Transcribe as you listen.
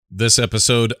This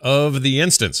episode of The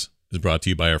Instance is brought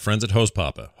to you by our friends at Host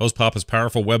Papa. Host Papa's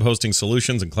powerful web hosting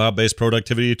solutions and cloud-based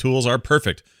productivity tools are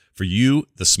perfect for you,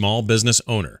 the small business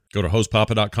owner. Go to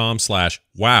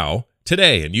hostpapa.com/wow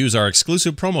today and use our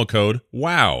exclusive promo code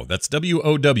WOW, that's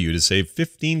W-O-W, to save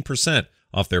 15%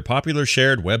 off their popular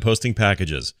shared web hosting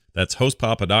packages. That's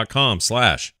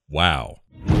hostpapa.com/wow.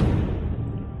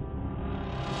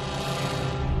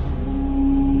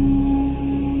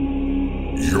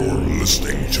 You're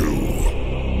listening to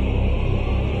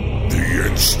The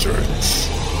Instance.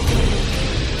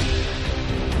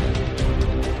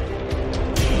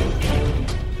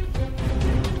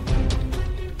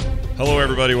 Hello,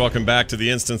 everybody. Welcome back to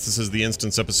The Instance. This is The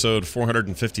Instance episode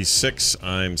 456.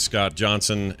 I'm Scott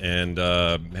Johnson, and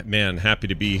man, happy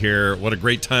to be here. What a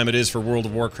great time it is for World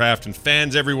of Warcraft and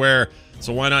fans everywhere.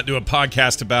 So why not do a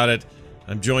podcast about it?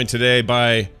 I'm joined today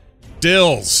by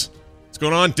Dills. What's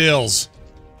going on, Dills?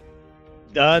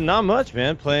 Not much,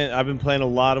 man. I've been playing a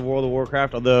lot of World of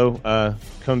Warcraft, although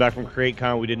coming back from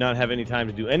CreateCon, we did not have any time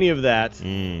to do any of that.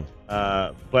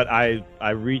 But I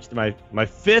reached my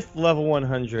fifth level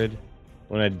 100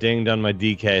 when I dinged on my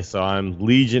DK, so I'm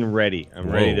Legion ready. I'm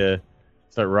ready to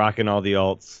start rocking all the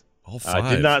alts. All five.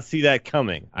 I did not see that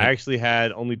coming. I actually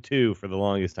had only two for the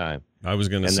longest time. I was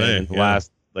going to say. And then in the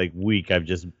last week, I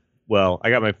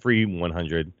got my free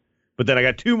 100, but then I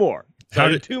got two more. So I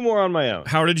did two more on my own.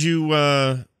 How did you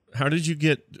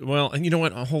get? Well, and you know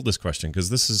what? I'll hold this question because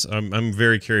this is I'm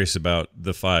very curious about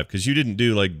the five because you didn't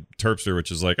do like Terpster,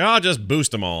 which is like just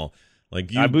boost them all.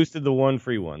 Like I boosted the one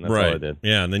free one. That's all I did.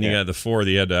 Yeah, and then you got the four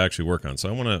that you had to actually work on. So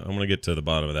I want to get to the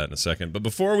bottom of that in a second. But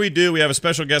before we do, we have a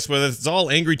special guest with us. It's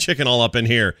all Angry Chicken all up in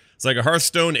here. It's like a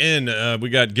Hearthstone Inn. We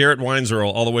got Garrett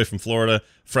Weinzerl all the way from Florida,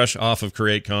 fresh off of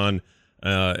CreateCon.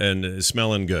 And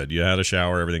smelling good. You had a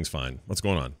shower. Everything's fine. What's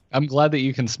going on? I'm glad that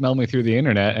you can smell me through the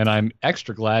internet, and I'm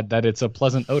extra glad that it's a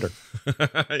pleasant odor.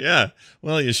 Yeah.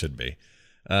 Well, you should be.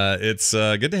 It's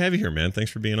good to have you here, man. Thanks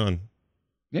for being on.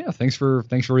 Yeah. Thanks for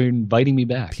inviting me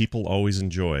back. People always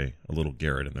enjoy a little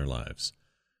Garrett in their lives.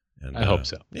 And I hope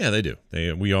so. Yeah, they do.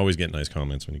 We always get nice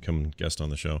comments when you come and guest on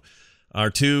the show.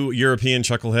 Our two European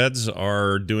chuckleheads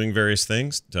are doing various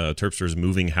things. Terpster's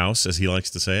moving house, as he likes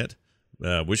to say it.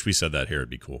 Wish we said that here.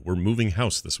 It'd be cool. We're moving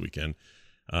house this weekend.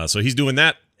 So he's doing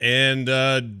that. And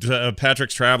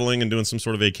Patrick's traveling and doing some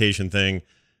sort of vacation thing.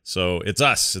 So it's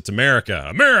us. It's America.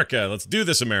 America. Let's do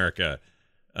this, America.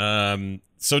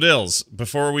 So Dills,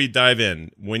 before we dive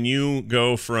in, when you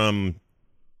go from,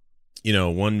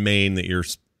 one main that you're,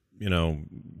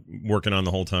 working on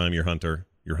the whole time, your Hunter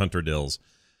Dills,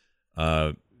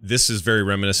 this is very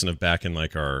reminiscent of back in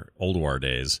like our Old War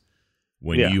days.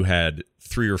 When you had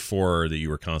 3 or 4 that you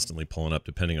were constantly pulling up,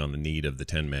 depending on the need of the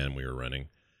 10-man we were running.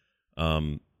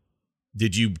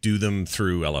 Did you do them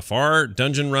through LFR,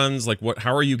 dungeon runs? Like,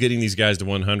 how are you getting these guys to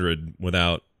 100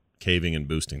 without caving and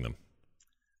boosting them?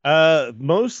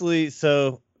 Mostly,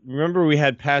 so remember we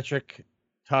had Patrick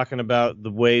talking about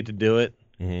the way to do it?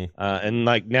 Mm-hmm. And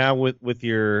like now with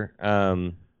your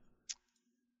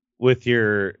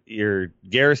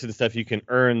garrison stuff, you can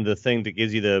earn the thing that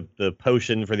gives you the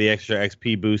potion for the extra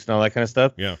XP boost and all that kind of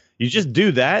stuff. Yeah. You just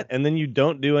do that, and then you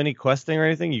don't do any questing or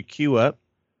anything. You queue up,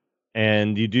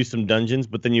 and you do some dungeons,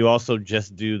 but then you also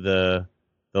just do the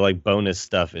like bonus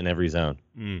stuff in every zone.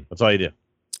 That's all you do.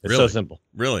 It's so simple.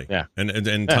 Really? Yeah.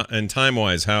 And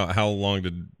time-wise, how long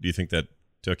do you think that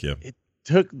took you? It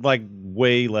took like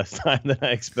way less time than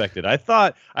I expected. I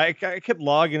thought I kept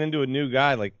logging into a new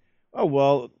guy like, oh,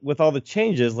 well, with all the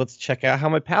changes, let's check out how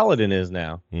my paladin is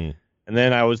now. And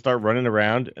then I would start running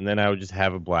around, and then I would just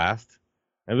have a blast.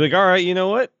 I'd be like, all right, you know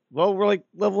what? Well, we're like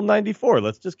level 94.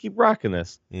 Let's just keep rocking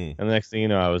this. And the next thing you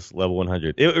know, I was level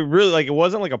 100. It really, it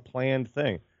wasn't like a planned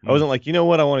thing. I wasn't like, you know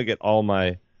what? I want to get all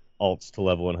my alts to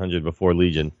level 100 before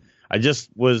Legion. I just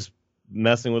was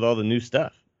messing with all the new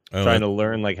stuff. Trying to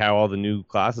learn like how all the new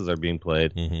classes are being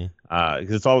played.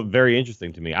 Because it's all very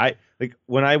interesting to me.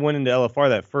 When I went into LFR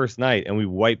that first night and we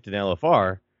wiped in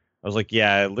LFR, I was like,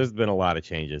 yeah, there's been a lot of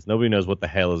changes. Nobody knows what the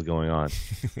hell is going on.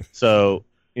 So,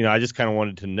 I just kind of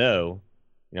wanted to know,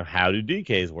 how do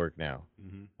DKs work now?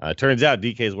 Turns out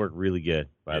DKs work really good,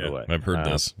 by the way. I've heard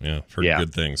this. Yeah, I've heard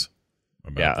good things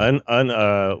about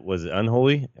that. Was it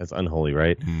Unholy? It's Unholy,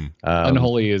 right?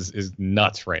 Unholy is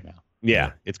nuts right now.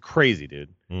 Yeah, it's crazy, dude.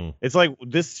 It's like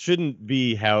this shouldn't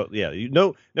be how. Yeah,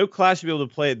 no class should be able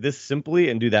to play it this simply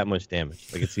and do that much damage.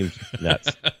 Like it seems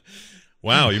nuts.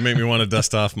 Wow, you make me want to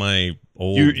dust off my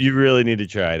old. You really need to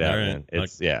try it out, man.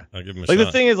 It's I'll give him a shot.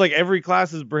 The thing is, like every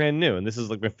class is brand new, and this is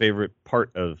like my favorite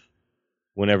part of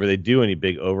whenever they do any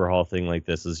big overhaul thing like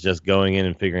this is just going in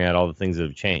and figuring out all the things that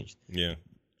have changed. Yeah.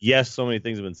 yes, so many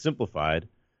things have been simplified,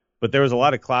 but there was a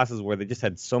lot of classes where they just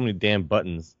had so many damn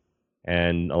buttons,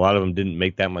 and a lot of them didn't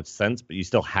make that much sense, but you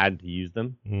still had to use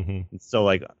them. Mm-hmm. And so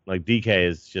like DK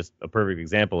is just a perfect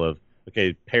example of,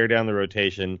 okay, pare down the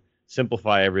rotation,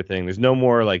 simplify everything. There's no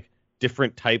more like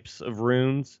different types of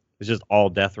runes. It's just all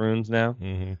death runes now.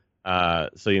 Mm-hmm.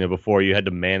 So, before you had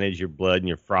to manage your blood and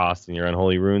your frost and your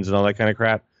unholy runes and all that kind of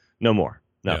crap. No more.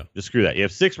 No, just screw that. You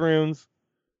have 6 runes.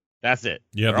 That's it.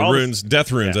 You have the runes,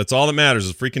 death runes. Yeah. That's all that matters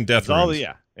is freaking death runes.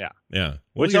 Yeah. Well,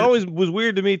 which always was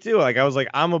weird to me too. Like I was like,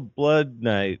 I'm a blood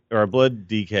knight or a blood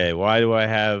DK. Why do I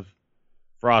have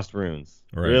frost runes?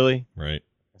 Right. Really? Right.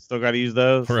 I still got to use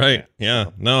those. Right. Yeah.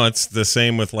 No, it's the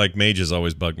same with like mages.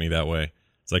 Always bugged me that way.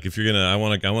 It's like if you're gonna, I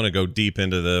want to go deep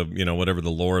into the whatever the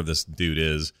lore of this dude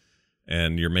is.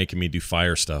 And you're making me do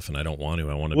fire stuff, and I don't want to.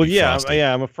 I want to be frosty.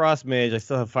 I'm a frost mage. I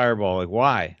still have fireball. Like,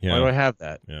 why? Yeah. Why do I have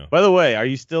that? Yeah. By the way, are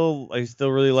you still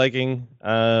really liking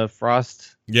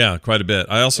frost? Yeah, quite a bit.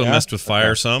 I also messed with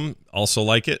fire some. Also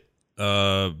like it.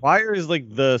 Fire is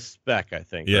like the spec, I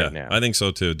think. Yeah, right now. I think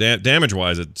so too. Damage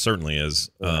wise, it certainly is.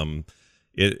 Yeah.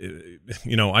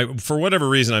 I for whatever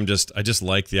reason, I just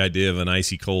like the idea of an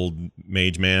icy cold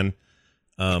mage man.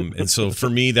 And so for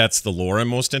me, that's the lore I'm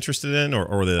most interested in,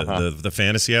 or the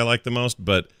fantasy I like the most.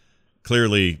 But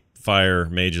clearly, fire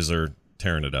mages are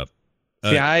tearing it up.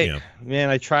 I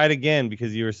tried again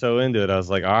because you were so into it. I was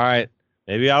like, all right,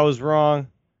 maybe I was wrong.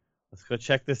 Let's go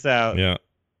check this out. Yeah.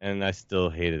 And I still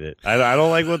hated it. I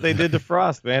don't like what they did to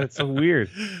Frost, man. It's so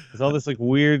weird. There's all this like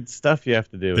weird stuff you have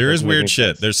to do. There is weird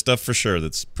shit. There's stuff for sure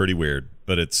that's pretty weird,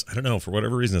 but I don't know, for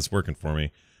whatever reason it's working for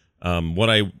me.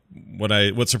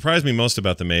 What surprised me most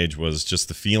about the mage was just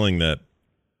the feeling that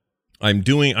I'm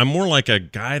more like a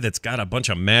guy that's got a bunch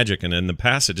of magic, and in the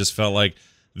past it just felt like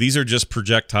these are just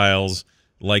projectiles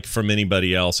like from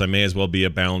anybody else. I may as well be a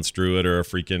balanced druid or a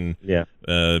freaking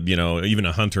even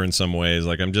a hunter in some ways.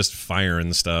 Like I'm just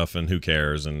firing stuff, and who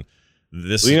cares? And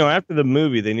this, after the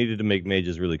movie, they needed to make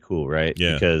mages really cool, right?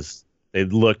 Yeah, because they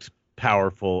looked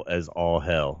powerful as all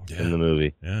hell in the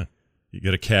movie. Yeah. You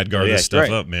got to Khadgar this stuff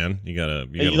up, man.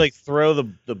 You like throw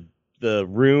the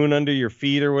rune under your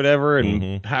feet or whatever,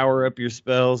 and power up your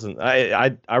spells. And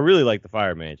I really like the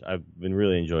fire mage. I've been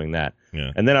really enjoying that.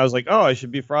 Yeah. And then I was like, oh, I should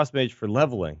be a frost mage for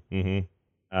leveling. Mm-hmm.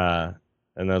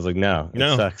 And I was like, no, it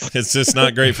sucks. It's just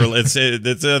not great for.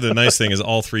 The nice thing is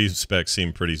all 3 specs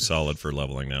seem pretty solid for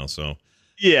leveling now. So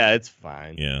yeah, it's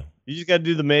fine. Yeah. You just got to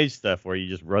do the mage stuff where you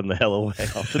just run the hell away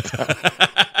all the time.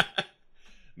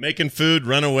 Making food,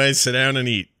 run away, sit down, and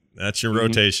eat. That's your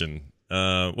rotation.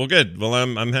 Well, good. Well,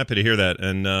 I'm happy to hear that,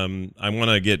 and I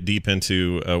want to get deep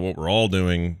into what we're all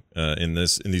doing in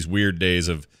these weird days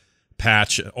of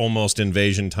patch, almost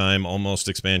invasion time, almost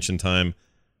expansion time,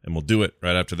 and we'll do it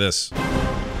right after this.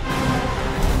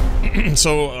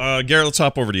 So, Garrett, let's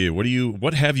hop over to you.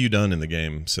 What have you done in the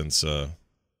game since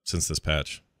this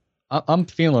patch? I'm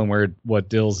feeling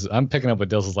I'm picking up what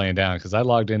Dills is laying down, because I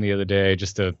logged in the other day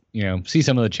just to, see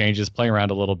some of the changes, play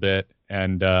around a little bit,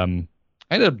 and I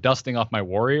ended up dusting off my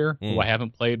warrior, who I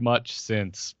haven't played much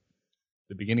since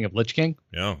the beginning of Lich King.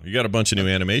 Yeah, you got a bunch of new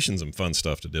animations and fun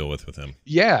stuff to deal with him.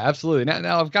 Yeah, absolutely.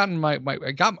 Now I've gotten I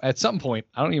got at some point,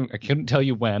 I couldn't tell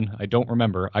you when, I don't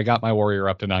remember. I got my warrior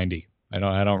up to 90. I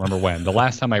don't remember when. The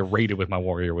last time I raided with my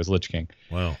warrior was Lich King.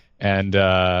 Wow. And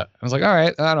I was like, all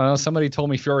right, I don't know. Somebody told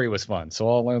me Fury was fun.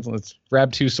 So let's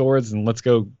grab 2 swords and let's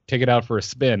go take it out for a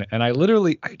spin. And I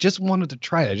just wanted to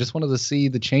try it. I just wanted to see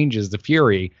the changes, the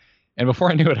Fury. And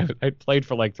before I knew it, I played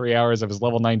for like 3 hours. I was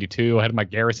level 92. I had my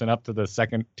garrison up to the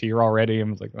 2nd tier already. And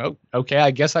I was like, oh, okay,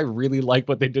 I guess I really like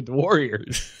what they did to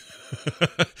warriors.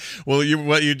 Well,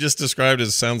 what you just described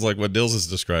sounds like what Dills is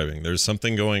describing. There's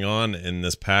something going on in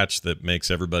this patch that makes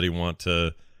everybody want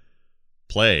to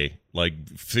play, like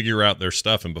figure out their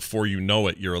stuff, and before you know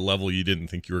it, you're a level you didn't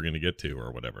think you were going to get to, or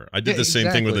whatever. I did the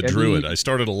same thing with a druid. I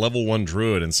started a level 1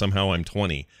 druid, and somehow I'm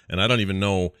 20, and I don't even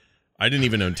know. I didn't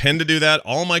even intend to do that.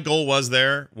 All my goal was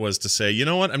to say, you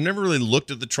know what? I've never really looked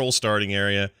at the troll starting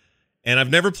area, and I've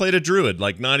never played a druid,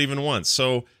 like not even once.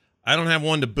 So I don't have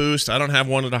one to boost. I don't have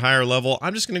one at a higher level.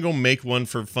 I'm just going to go make one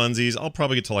for funsies. I'll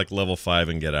probably get to like level 5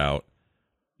 and get out.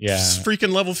 Yeah.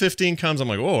 Freaking level 15 comes. I'm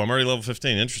like, oh, I'm already level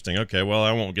 15. Interesting. Okay, well,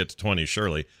 I won't get to 20,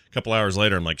 surely. A couple hours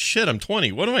later, I'm like, shit, I'm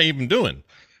 20. What am I even doing?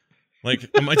 Like,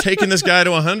 am I taking this guy to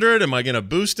 100? Am I going to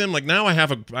boost him? Like, now I have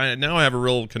a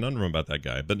real conundrum about that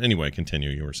guy. But anyway,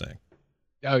 continue. You were saying.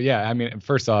 Oh, yeah. I mean,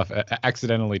 first off,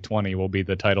 Accidentally 20 will be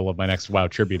the title of my next WoW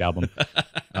tribute album.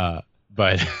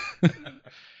 But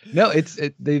no,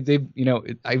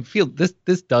 I feel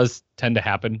this does tend to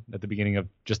happen at the beginning of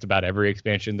just about every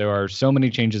expansion. There are so many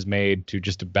changes made to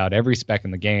just about every spec in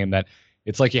the game that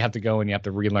it's like you have to go and you have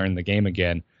to relearn the game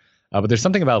again. But there's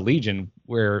something about Legion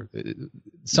where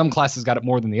some classes got it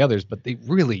more than the others, but they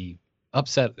really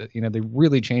they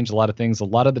really changed a lot of things. A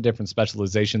lot of the different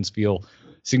specializations feel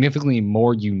significantly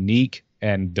more unique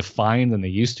and defined than they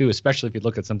used to, especially if you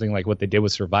look at something like what they did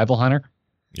with Survival Hunter.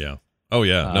 Yeah. Oh,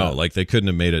 yeah. No, like they couldn't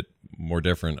have made it more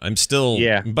different. I'm still,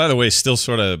 Yeah. by the way, still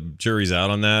sort of jury's out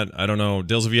on that. I don't know.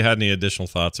 Dills, have you had any additional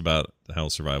thoughts about how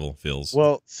survival feels?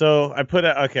 Well, so I put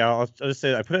out, I'll just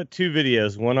say I put out 2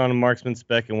 videos, one on marksman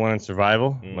spec and one on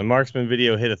survival. My marksman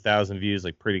video hit 1,000 views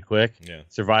like pretty quick. Yeah.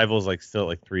 Survival is like still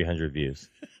like 300 views.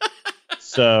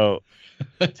 So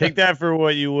take that for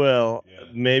what you will. Yeah.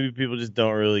 Maybe people just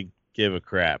don't really give a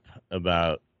crap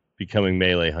about becoming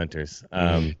melee hunters.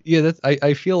 Yeah,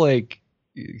 I feel like,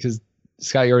 because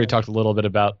Scott, you already talked a little bit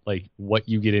about like what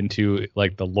you get into,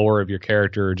 like the lore of your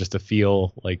character, just to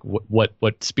feel like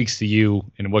what speaks to you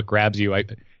and what grabs you.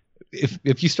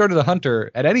 If you started a hunter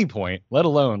at any point, let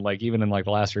alone like even in like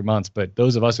the last 3 months, but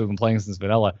those of us who've been playing since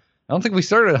vanilla, I don't think we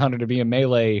started a hunter to be a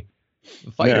melee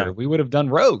fighter. Yeah. We would have done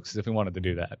rogues if we wanted to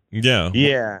do that. Yeah.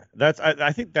 Yeah,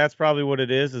 I think that's probably what it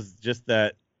is just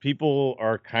that people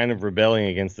are kind of rebelling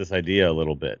against this idea a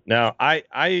little bit. Now,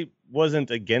 I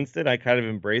wasn't against it. I kind of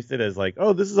embraced it as like,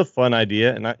 oh, this is a fun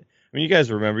idea. And I mean, you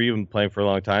guys remember, you've been playing for a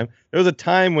long time. There was a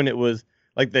time when it was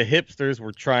like the hipsters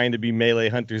were trying to be melee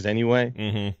hunters anyway.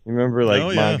 Mm-hmm. You remember like Oh,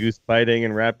 yeah. mongoose fighting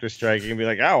and raptor striking and be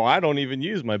like, oh, I don't even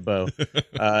use my bow.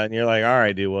 And you're like, all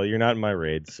right, dude, well, you're not in my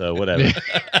raid, so whatever.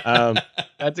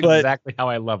 That's But- exactly how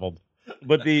I leveled.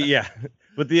 But the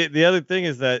other thing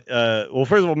is that well,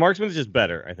 first of all, marksman is just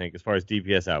better, I think, as far as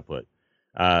DPS output.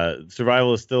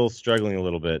 Survival is still struggling a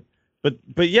little bit,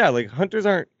 but yeah, like hunters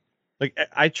aren't like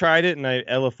I tried it and I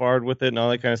LFR'd with it and all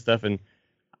that kind of stuff, and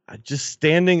just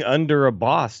standing under a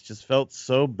boss just felt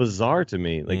so bizarre to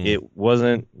me. Like it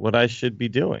wasn't what I should be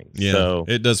doing. Yeah, So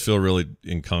it does feel really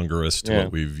incongruous to Yeah.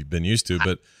 what we've been used to,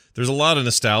 but there's a lot of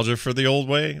nostalgia for the old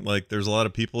way. Like there's a lot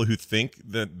of people who think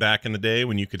that back in the day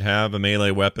when you could have a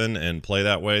melee weapon and play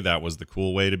that way, that was the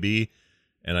cool way to be.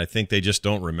 And I think they just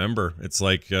don't remember. It's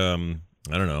like, I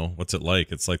don't know, what's it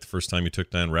like? It's like the first time you took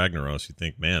down Ragnaros, you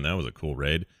think, man, that was a cool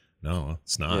raid. No,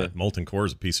 it's not. Yeah. Molten Core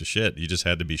is a piece of shit. You just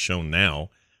had to be shown now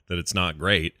that it's not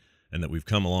great and that we've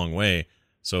come a long way.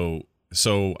 So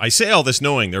I say all this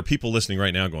knowing there are people listening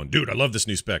right now going, dude, I love this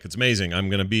new spec. It's amazing. I'm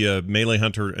going to be a melee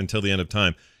hunter until the end of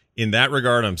time. In that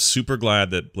regard, I'm super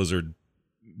glad that Blizzard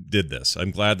did this.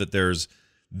 I'm glad that there's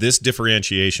this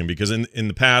differentiation because in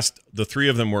the past, the three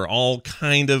of them were all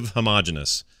kind of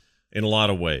homogenous in a lot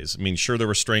of ways. I mean, sure, there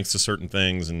were strengths to certain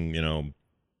things and,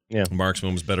 yeah.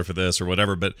 Marksman was better for this or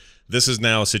whatever, but this is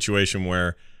now a situation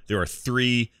where there are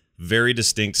 3 very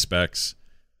distinct specs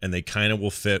and they kind of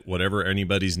will fit whatever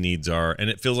anybody's needs are. And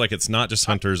it feels like it's not just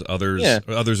hunters, others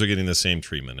are getting the same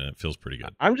treatment, and it feels pretty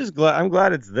good. I'm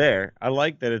glad it's there. I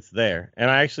like that it's there, and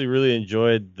I actually really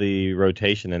enjoyed the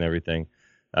rotation and everything.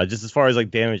 Just as far as like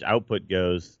damage output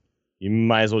goes, you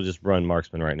might as well just run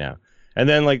marksman right now. And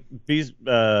then like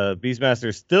Beastmaster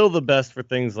is still the best for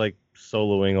things like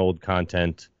soloing old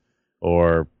content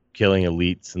or killing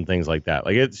elites and things like that.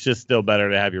 Like it's just still better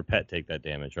to have your pet take that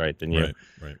damage, right? Than you.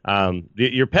 Right.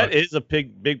 Your pet is a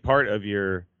big part of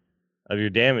your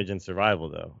damage and survival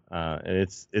though. And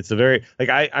it's a very like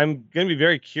I'm gonna be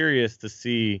very curious to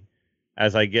see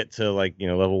as I get to like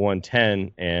level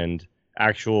 110 and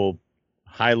actual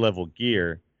high level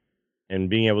gear and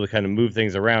being able to kind of move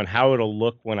things around, how it'll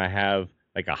look when I have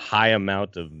like a high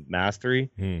amount of mastery.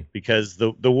 Because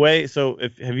the way, so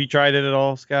have you tried it at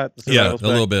all, Scott? Yeah, a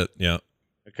little bit. Yeah.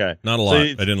 Okay. Not a lot.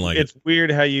 I didn't like it. It's weird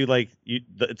how you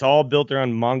it's all built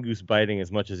around mongoose biting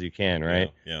as much as you can, right?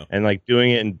 Yeah. And like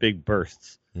doing it in big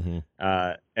bursts. Mm-hmm.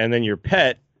 And then your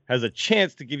pet has a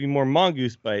chance to give you more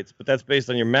mongoose bites, but that's based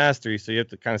on your mastery, so you have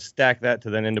to kind of stack that to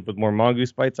then end up with more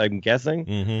mongoose bites, I'm guessing.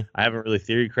 Mm-hmm. I haven't really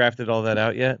theory crafted all that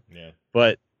out yet. Yeah.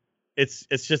 But it's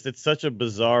such a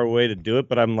bizarre way to do it,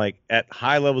 but I'm like at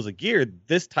high levels of gear,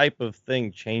 this type of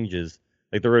thing changes.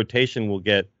 Like the rotation will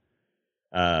get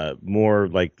more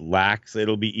like lax.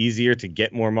 It'll be easier to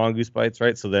get more mongoose bites,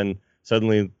 right? So then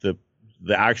suddenly the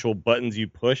actual buttons you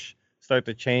push start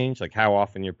to change, like how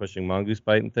often you're pushing mongoose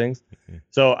bite and things. Mm-hmm.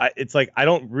 So it's like I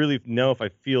don't really know if I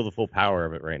feel the full power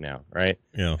of it right now, right?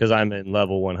 Yeah. Because I'm in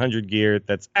level 100 gear.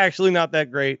 That's actually not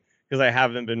that great because I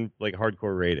haven't been like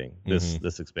hardcore raiding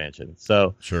this expansion.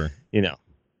 So Sure.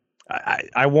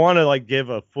 I want to like give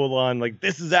a full on like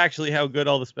this is actually how good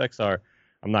all the specs are.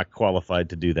 I'm not qualified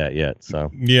to do that yet.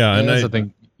 So Yeah, and that's the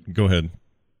thing. Go ahead.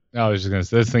 I was just going to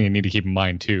say, this thing you need to keep in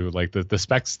mind too. Like the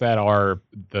specs that are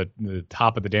the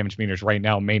top of the damage meters right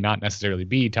now may not necessarily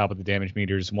be top of the damage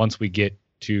meters once we get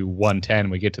to 110,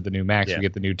 we get to the new max, we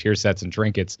get the new tier sets and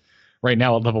trinkets. Right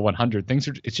now at level 100,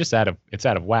 it's just out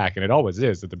of whack, and it always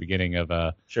is at the beginning of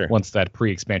once that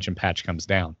pre-expansion patch comes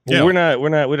down. Well, we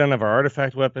don't have our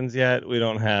artifact weapons yet. We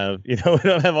don't have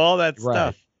all that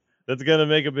stuff. That's going to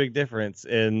make a big difference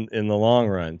in the long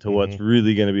run to what's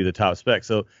really going to be the top spec.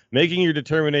 So making your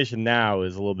determination now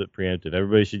is a little bit preemptive.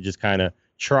 Everybody should just kind of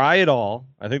try it all.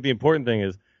 I think the important thing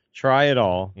is try it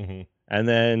all, and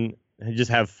then just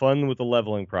have fun with the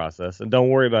leveling process, and don't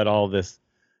worry about all this,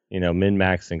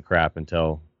 min-maxing crap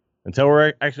until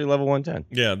we're actually level 110.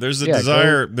 Yeah, there's a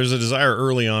desire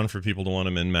early on for people to want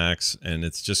to min-max, and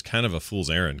it's just kind of a fool's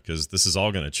errand because this is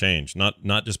all going to change.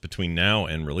 Not just between now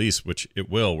and release, which it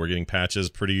will. We're getting patches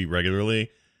pretty regularly.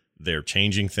 They're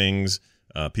changing things.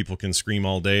 People can scream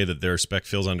all day that their spec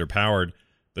feels underpowered,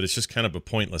 but it's just kind of a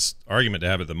pointless argument to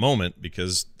have at the moment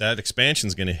because that expansion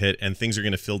is going to hit and things are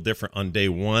going to feel different on day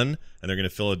one, and they're going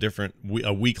to feel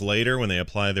a week later when they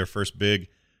apply their first big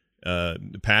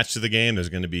patch to the game. There's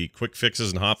going to be quick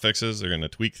fixes and hot fixes. They're going to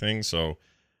tweak things. So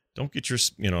don't get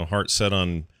your heart set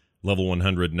on level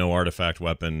 100, no artifact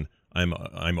weapon. I'm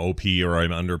OP or I'm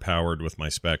underpowered with my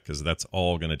spec because that's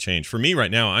all going to change. For me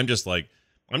right now, I'm just trying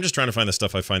to find the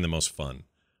stuff I find the most fun.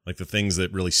 Like the things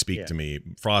that really speak to me.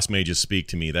 Frost mages speak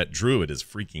to me. That druid is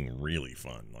freaking really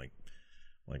fun. Like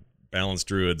balanced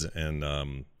druids and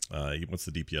what's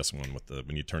the DPS one with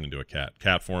when you turn into a cat?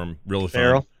 Cat form, really fun.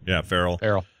 Feral? Yeah, feral.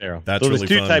 Feral. That's so really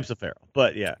there's fun. 2 types of feral,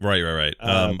 but yeah. Right.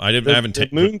 I haven't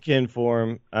taken the Moonkin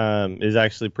form is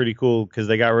actually pretty cool because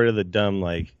they got rid of the dumb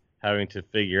having to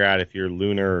figure out if you're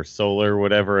lunar or solar or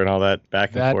whatever and all that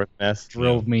back and forth mess.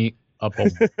 Drove me up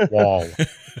a wall.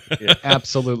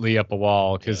 Absolutely up a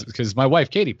wall because my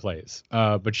wife Katie plays,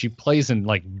 but she plays in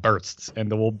bursts, and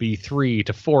there will be 3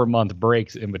 to 4 month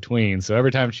breaks in between. So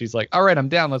every time she's like, all right, I'm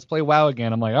down, let's play WoW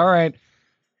again, I'm like, all right,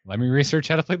 let me research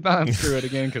how to play Balance through it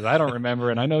again because I don't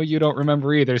remember, and I know you don't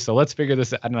remember either, so let's figure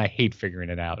this out. And I hate figuring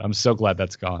it out. I'm so glad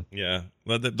that's gone. Yeah,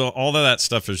 all of that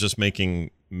stuff is just making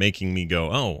me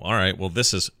go, oh, all right, well,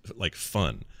 this is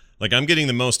fun. I'm getting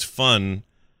the most fun.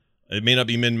 It may not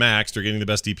be min-maxed or getting the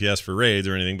best DPS for raids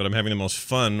or anything, but I'm having the most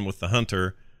fun with the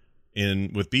Hunter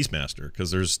with Beastmaster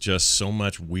because there's just so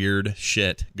much weird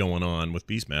shit going on with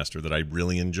Beastmaster that I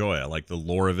really enjoy. I like the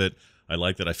lore of it. I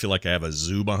like that I feel like I have a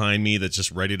zoo behind me that's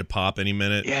just ready to pop any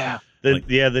minute. Yeah.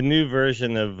 The new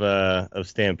version of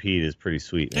Stampede is pretty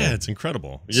sweet. Man. Yeah, it's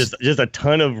incredible. Just a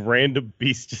ton of random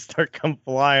beasts just come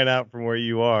flying out from where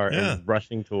you are and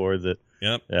rushing towards it.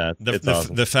 Yep. Yeah, it's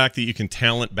awesome. The fact that you can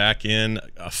talent back in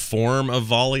a form of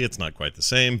volley, it's not quite the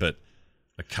same, but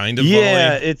a kind of volley.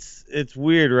 Yeah, it's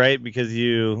weird, right? Because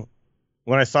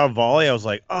when I saw volley, I was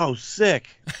like, oh, sick.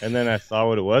 And then I saw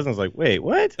what it was, and I was like, wait,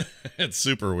 what? It's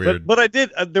super weird. But I did.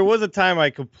 There was a time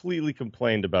I completely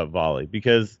complained about volley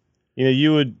because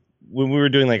you would when we were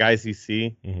doing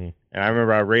ICC, and I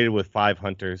remember I raided with 5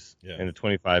 hunters in a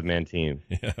 25-man team,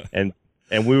 and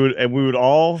we would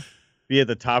all be at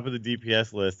the top of the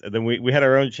DPS list, and then we had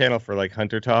our own channel for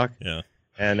Hunter Talk. Yeah.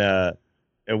 And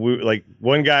we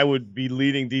one guy would be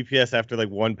leading DPS after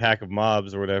 1 pack of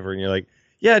mobs or whatever, and you're like,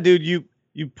 yeah, dude,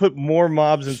 you put more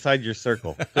mobs inside your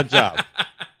circle. Good job.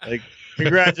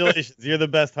 Congratulations, you're the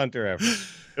best hunter ever.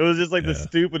 It was just the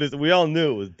stupidest. We all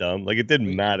knew it was dumb. It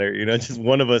didn't matter, just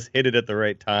one of us hit it at the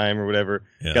right time or whatever.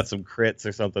 Got some crits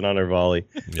or something on our volley.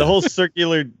 The whole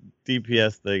circular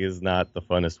DPS thing is not the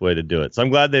funnest way to do it. So I'm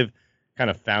glad they've kind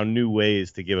of found new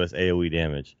ways to give us AoE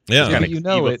damage. Yeah, kind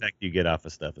of effect you get off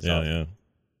of stuff. Yeah.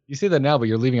 You say that now, but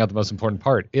you're leaving out the most important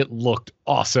part. It looked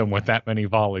awesome with that many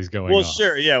volleys going on. Well,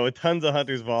 sure, yeah, with tons of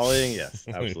hunters volleying, yes,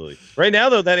 absolutely. Right now,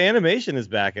 though, that animation is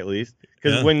back at least,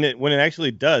 because when it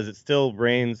actually does, it still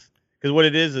rains. Because what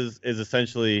it is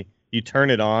essentially you turn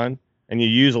it on and you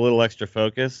use a little extra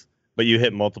focus, but you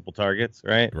hit multiple targets,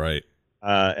 right? Right.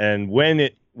 And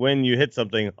when you hit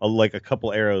something, a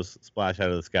couple arrows splash out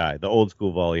of the sky. The old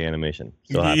school volley animation.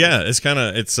 Yeah,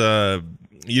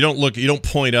 you don't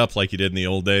point up like you did in the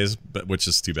old days, but which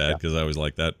is too bad because I always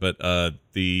like that. But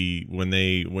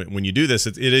when you do this,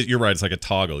 it is, you're right. It's like a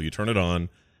toggle. You turn it on,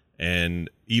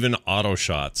 and even auto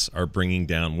shots are bringing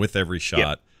down with every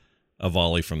shot a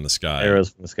volley from the sky. Arrows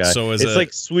from the sky. So it's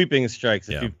like sweeping strikes.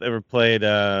 If you've ever played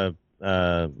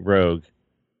Rogue.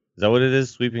 Is that what it is?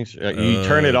 Sweeping. You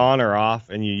turn it on or off,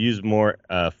 and you use more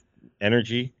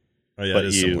energy. Oh yeah, it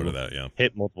is similar to that. Yeah,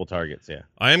 hit multiple targets. Yeah.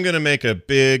 I am going to make a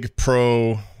big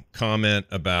pro comment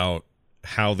about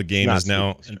how the game is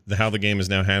now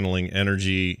handling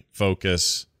energy,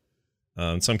 focus,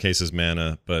 in some cases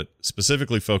mana, but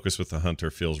specifically focus with the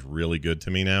hunter feels really good to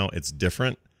me now. It's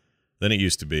different. than it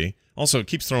used to be. Also, it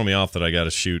keeps throwing me off that I got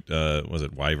to shoot, was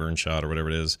it Wyvern shot or whatever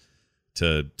it is,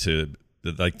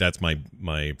 like that's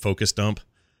my focus dump.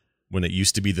 When it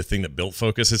used to be the thing that built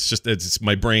focus, it's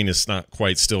my brain is not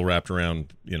quite still wrapped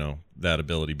around, that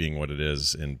ability being what it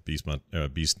is in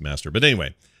Beastmaster. But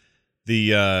anyway,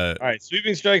 all right,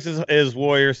 sweeping strikes is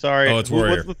warrior. Sorry, it's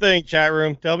warrior. What's the thing? Chat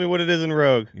room, tell me what it is in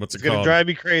rogue. What's it's it called? Gonna drive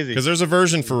me crazy. Because there's a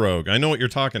version for rogue. I know what you're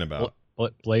talking about.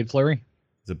 Blade flurry.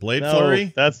 Is it blade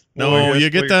flurry? That's no. You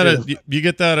get that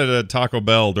at a Taco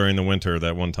Bell during the winter.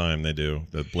 That one time they do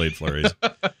the blade flurries.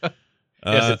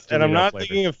 Yes, and I'm not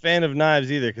thinking of fan of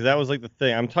knives either, because that was like the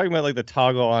thing. I'm talking about like the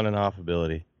toggle on and off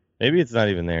ability. Maybe it's not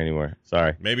even there anymore.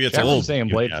 Sorry. Maybe it's old. Saying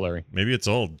blade flurry. Maybe it's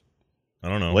old. I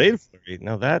don't know. Blade flurry.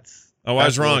 No, that's. Oh, I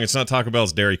was wrong. It's not Taco Bell.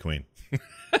 It's Dairy Queen.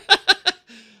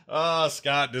 Oh,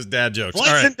 Scott, just dad jokes.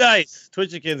 Slice and dice.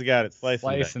 Twitchikins got it. Slice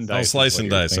and dice. Oh, slice and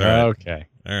dice. All right. Okay.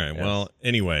 All right. Yes. Well,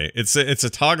 anyway, it's a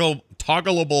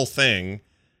toggleable thing,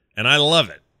 and I love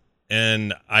it.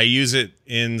 And I use it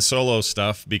in solo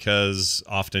stuff because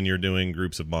often you're doing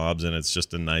groups of mobs, and it's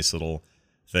just a nice little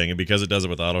thing. And because it does it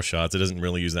with auto shots, it doesn't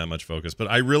really use that much focus. But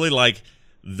I really like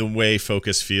the way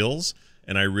focus feels,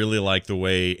 and I really like the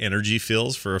way energy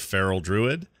feels for a feral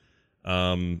druid.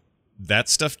 That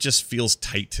stuff just feels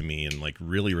tight to me and like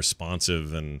really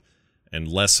responsive and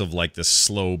less of like this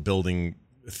slow building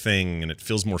thing, and it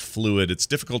feels more fluid. It's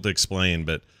difficult to explain,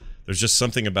 but there's just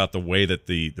something about the way that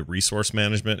the resource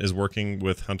management is working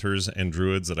with hunters and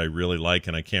druids that I really like,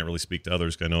 and I can't really speak to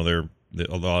others. I know there are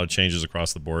a lot of changes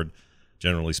across the board,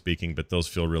 generally speaking, but those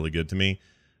feel really good to me.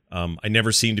 I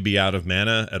never seem to be out of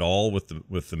mana at all with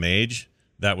the mage.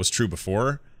 That was true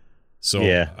before, so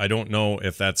yeah. I don't know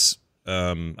if that's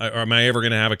am I ever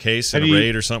going to have a case in a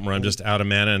raid or something where I'm just out of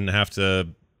mana and have to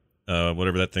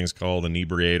whatever that thing's called,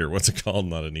 inebriate, or what's it called?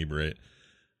 Not inebriate.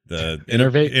 The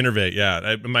innervate,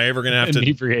 yeah. Am I ever gonna have to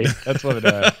inebriate? That's what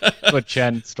what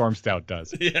Chen Stormstout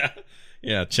does.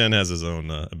 Yeah. Chen has his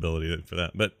own ability for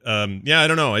that. But I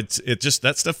don't know. It just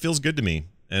that stuff feels good to me.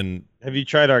 And have you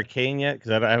tried Arcane yet?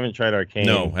 Because I haven't tried Arcane.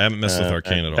 No, I haven't messed with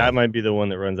Arcane at all. That might be the one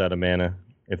that runs out of mana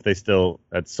if they still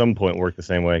at some point work the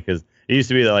same way. Because it used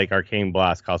to be that like Arcane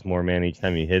Blast costs more mana each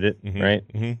time you hit it, right?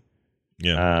 Mm-hmm.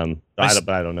 Yeah. But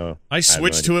I don't know. I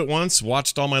switched to it once,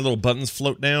 watched all my little buttons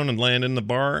float down and land in the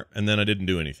bar, and then I didn't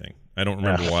do anything. I don't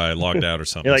remember why I logged out or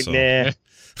something. You're like, nah.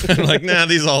 I'm like, nah,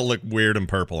 these all look weird and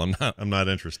purple. I'm not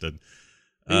interested.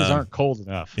 These aren't cold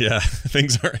enough. Yeah,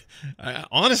 things are.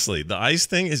 Honestly, the ice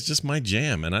thing is just my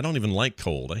jam, and I don't even like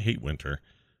cold. I hate winter.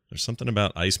 There's something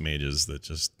about ice mages that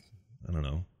just, I don't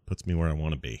know, puts me where I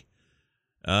want to be.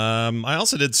 I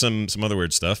also did some other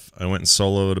weird stuff. I went and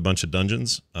soloed a bunch of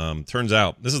dungeons. Turns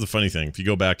out, this is the funny thing, if you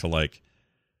go back to like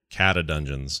Kata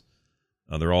dungeons,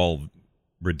 they're all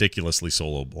ridiculously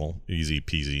soloable, easy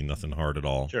peasy, nothing hard at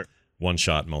all. Sure. One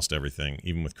shot most everything,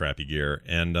 even with crappy gear.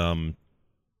 And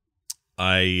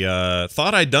I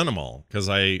thought I'd done them all because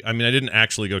I didn't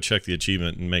actually go check the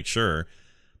achievement and make sure,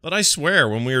 but I swear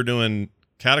when we were doing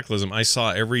Cataclysm, I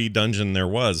saw every dungeon there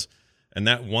was. And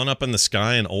that one up in the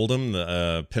sky in Oldham,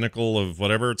 the pinnacle of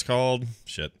whatever it's called.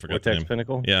 Shit, forgot the name.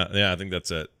 Pinnacle? Yeah, I think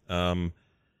that's it. Not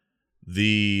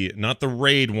the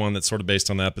raid one that's sort of based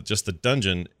on that, but just the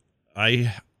dungeon.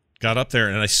 I got up there,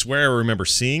 and I swear I remember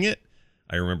seeing it.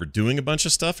 I remember doing a bunch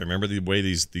of stuff. I remember the way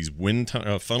these wind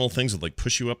funnel things would like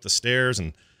push you up the stairs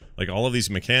and like all of these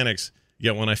mechanics.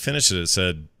 Yet when I finished it, it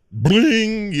said,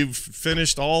 "Bling! You've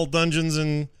finished all dungeons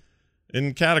in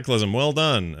Cataclysm. Well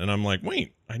done." And I'm like,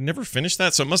 wait, I never finished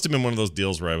that? So it must have been one of those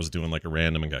deals where I was doing like a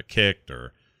random and got kicked,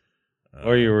 or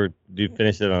you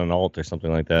finished it on an alt or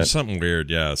something like that. Something weird,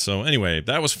 yeah. So anyway,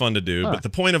 that was fun to do. But the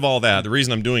point of all that, the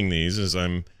reason I'm doing these is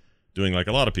I'm doing like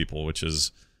a lot of people, which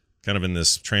is kind of in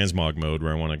this transmog mode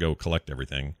where I want to go collect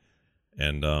everything.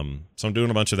 And so I'm doing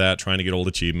a bunch of that, trying to get old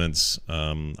achievements.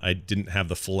 I didn't have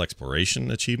the full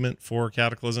exploration achievement for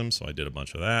Cataclysm, so I did a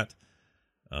bunch of that.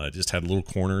 I just had little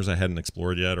corners I hadn't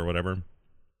explored yet or whatever.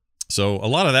 So a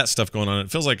lot of that stuff going on.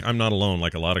 It feels like I'm not alone.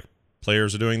 Like a lot of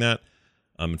players are doing that.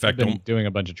 In fact, I've been doing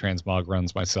a bunch of transmog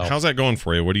runs myself. How's that going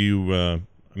for you? What do you?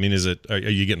 Is it? Are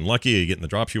you getting lucky? Are you getting the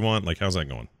drops you want? Like, how's that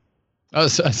going?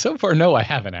 So far, no, I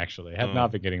haven't actually. I have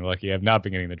not been getting lucky. I've not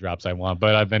been getting the drops I want,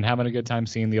 but I've been having a good time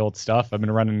seeing the old stuff. I've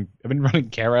been running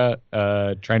Kara,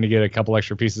 trying to get a couple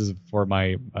extra pieces for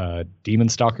my Demon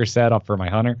Stalker set up for my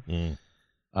hunter.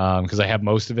 Because I have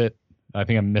most of it. I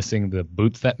think I'm missing the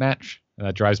boots that match. And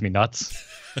that drives me nuts.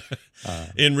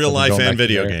 In real life and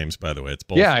video games, by the way. It's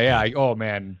both. Yeah. Oh,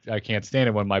 man. I can't stand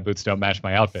it when my boots don't match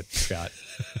my outfit, Scott.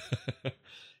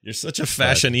 You're such a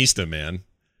fashionista, man.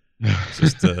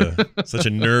 Just such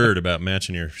a nerd about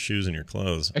matching your shoes and your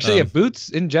clothes. Actually, yeah, boots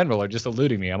in general are just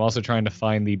eluding me. I'm also trying to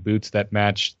find the boots that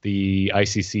match the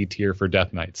ICC tier for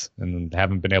Death Knights, and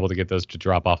haven't been able to get those to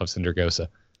drop off of Syndergosa.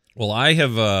 Well, I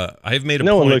have made a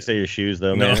No point. one looks at your shoes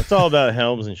though, man. It's all about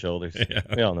helms and shoulders. Yeah.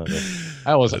 We all know this.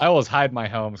 I always hide my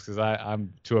helms because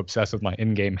I'm too obsessed with my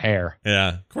in-game hair.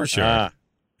 Yeah, of course you are.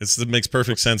 It makes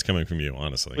perfect sense coming from you,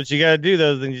 honestly. What you got to do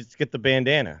though is then you just get the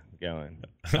bandana going.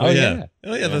 Oh yeah,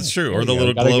 that's true. Or the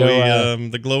little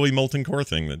glowy, the glowy molten core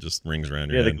thing that just rings around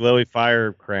your head. Yeah, the glowy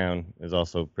fire crown is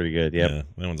also pretty good. Yep. Yeah,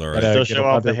 that one's all right. Still show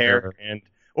off the hair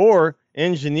or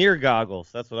engineer goggles.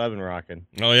 That's what I've been rocking.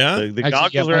 Oh yeah, the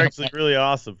goggles are actually really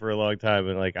awesome for a long time,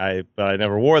 and but I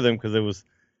never wore them because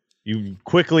you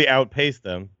quickly outpaced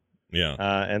them. Yeah.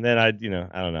 And then I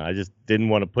don't know. I just didn't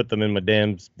want to put them in my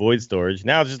damn void storage.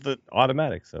 Now it's just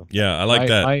automatic. So yeah, I like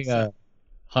that. My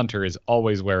Hunter is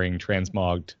always wearing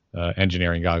transmogged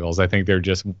engineering goggles. I think they're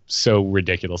just so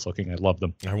ridiculous looking. I love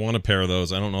them. I want a pair of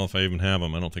those. I don't know if I even have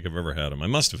them. I don't think I've ever had them. I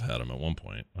must have had them at one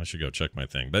point. I should go check my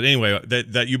thing. But anyway,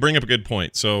 that you bring up a good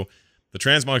point. So the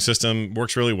transmog system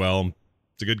works really well.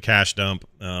 It's a good cash dump.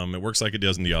 It works like it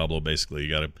does in Diablo. Basically, you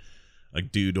got a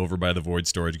dude over by the void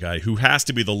storage guy who has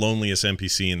to be the loneliest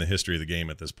NPC in the history of the game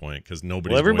at this point because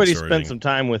nobody's. Well, everybody spent some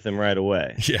time with him right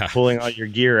away. Yeah, pulling all your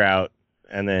gear out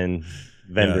and then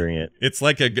vendoring it. It's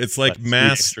like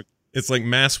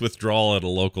mass withdrawal at a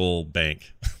local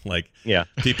bank. Like, yeah,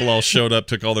 people all showed up,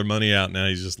 took all their money out. Now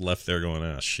he's just left there going,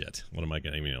 "Ah, shit. What am I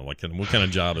getting? What kind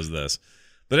of job is this?"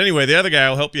 But anyway, the other guy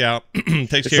will help you out.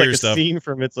 Takes care of your stuff. It's like a scene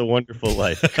from It's a Wonderful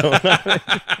Life.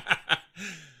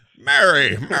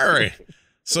 Mary.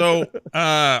 So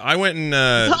I went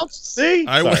and see.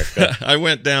 I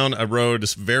went down a road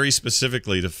very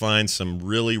specifically to find some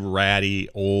really ratty,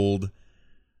 old,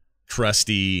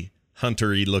 crusty,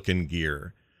 huntery looking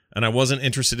gear. And I wasn't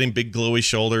interested in big glowy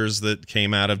shoulders that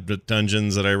came out of the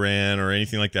dungeons that I ran or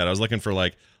anything like that. I was looking for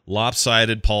like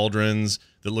lopsided pauldrons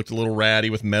that looked a little ratty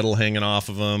with metal hanging off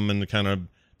of them and kind of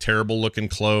terrible looking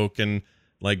cloak and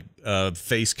like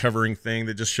face covering thing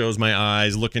that just shows my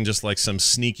eyes, looking just like some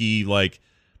sneaky like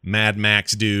Mad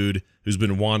Max dude who's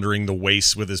been wandering the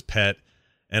wastes with his pet.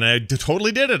 And I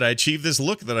totally did it. I achieved this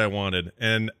look that I wanted.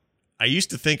 And I used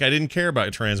to think I didn't care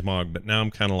about transmog, but now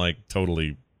I'm kind of like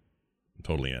totally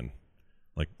in.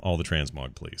 Like, all the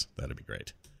transmog, please. That'd be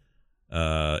great.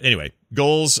 Anyway,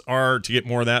 goals are to get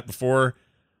more of that before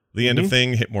the end of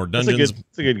thing, hit more dungeons.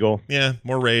 It's a good goal. Yeah,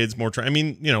 more raids, more I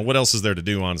mean, what else is there to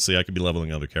do, honestly? I could be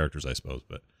leveling other characters, I suppose,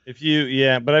 but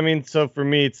but I mean, so for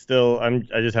me, it's still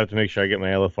I just have to make sure I get my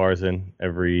LFRs in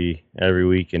every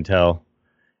week until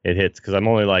it hits, because I'm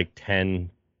only like 10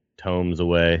 tomes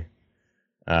away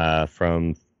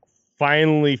from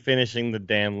finally finishing the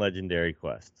damn legendary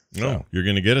quest. So. Oh, you're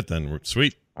gonna get it then.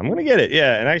 Sweet. I'm gonna get it.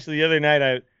 Yeah, and actually the other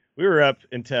night we were up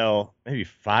until maybe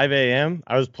 5 a.m.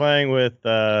 I was playing with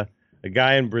a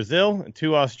guy in Brazil and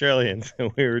 2 Australians, and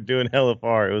we were doing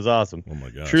LFR. It was awesome. Oh my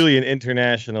gosh! Truly an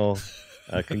international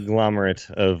conglomerate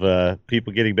of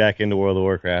people getting back into World of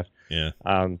Warcraft. Yeah.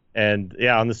 And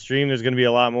yeah, on the stream there's going to be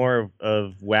a lot more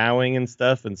of wowing and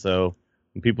stuff, and so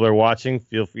when people are watching,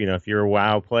 if you're a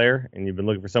WoW player and you've been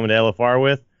looking for someone to LFR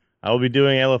with, I will be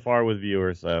doing LFR with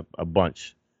viewers a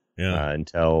bunch. Yeah.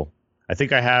 Until I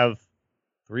think I have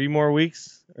 3 more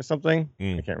weeks or something.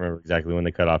 I can't remember exactly when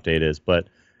the cutoff date is, but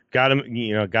gotta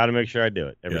make sure I do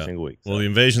it every single week. So. Well, the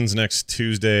invasion's next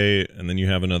Tuesday, and then you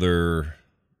have another.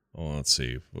 Oh, let's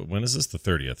see. When is this? The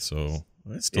 30th. So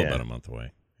it's still about a month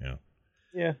away. Yeah.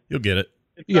 Yeah. You'll get it.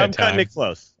 I'm cutting it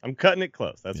close.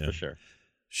 That's for sure.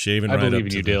 Shaving I right believe up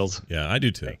in you, to Dills. Yeah, I do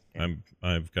too.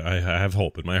 I have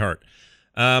hope in my heart.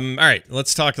 All right,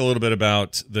 let's talk a little bit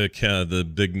about the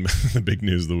big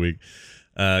news of the week.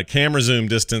 Camera zoom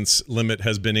distance limit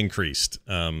has been increased.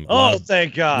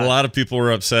 Thank God. A lot of people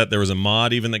were upset. There was a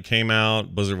mod even that came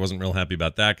out. Blizzard wasn't real happy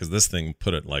about that because this thing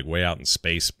put it like way out in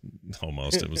space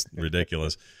almost. It was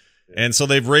ridiculous. And so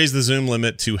they've raised the zoom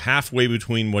limit to halfway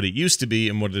between what it used to be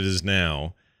and what it is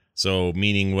now. So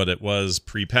meaning what it was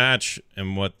pre-patch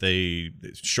and what they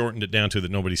shortened it down to that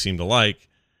nobody seemed to like.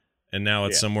 And now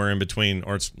it's somewhere in between,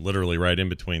 or it's literally right in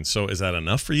between. So is that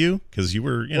enough for you? Because you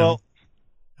were,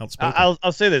 outspoken.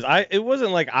 I'll say this. It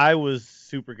wasn't like I was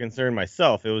super concerned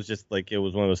myself. It was just like it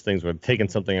was one of those things where I'm taking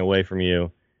something away from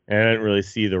you, and I didn't really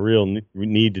see the real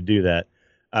need to do that.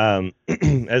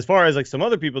 As far as like some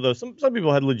other people, though, some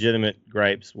people had legitimate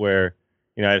gripes where,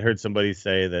 I'd heard somebody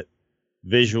say that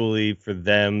visually for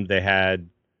them they had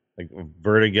like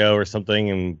vertigo or something,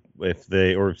 and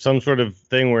or some sort of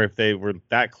thing where if they were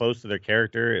that close to their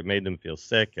character, it made them feel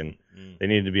sick, and they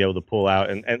needed to be able to pull out.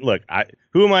 And look,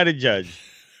 who am I to judge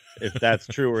if that's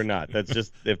true or not. That's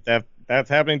just if that's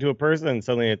happening to a person and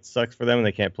suddenly it sucks for them and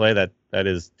they can't play. That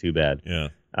is too bad. Yeah.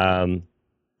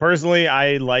 Personally,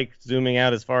 I like zooming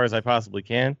out as far as I possibly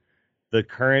can. The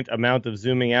current amount of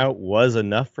zooming out was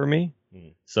enough for me,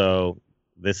 so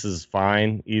this is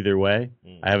fine either way.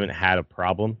 I haven't had a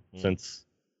problem since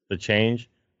the change,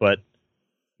 but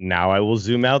now I will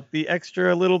zoom out the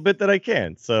extra little bit that I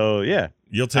can. So yeah,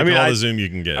 you'll take all the zoom you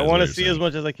can get. I want to see as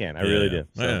much as I can. I really do.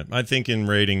 So. I think in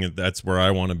rating, that's where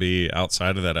I want to be.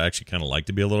 Outside of that, I actually kind of like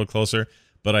to be a little closer,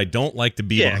 but I don't like to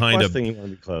be behind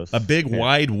a big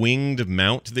wide-winged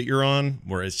mount that you're on,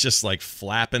 where it's just like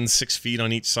flapping 6 feet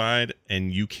on each side,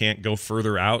 and you can't go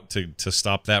further out to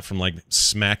stop that from like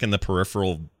smacking the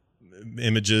peripheral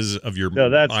images of your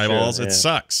eyeballs. True, yeah. It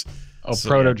sucks. Oh,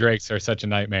 proto drakes are such a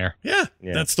nightmare. Yeah,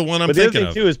 that's the one I'm thinking of. But the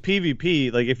other thing, too, is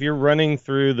PvP. Like, if you're running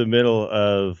through the middle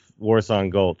of Warsong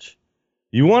Gulch,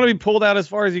 you want to be pulled out as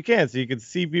far as you can so you can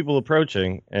see people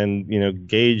approaching and,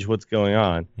 gauge what's going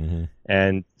on. Mm-hmm.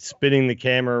 And spinning the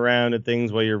camera around and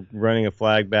things while you're running a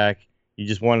flag back. You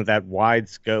just wanted that wide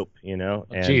scope, And,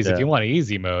 if you want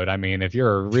easy mode, I mean, if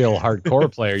you're a real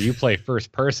hardcore player, you play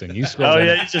first person. You scroll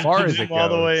you just as far as it goes. All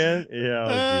the way in.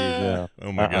 Yeah.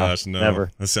 Oh my gosh, no!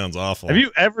 Never. That sounds awful. Have you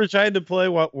ever tried to play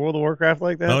World of Warcraft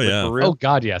like that? Oh yeah. For real? Oh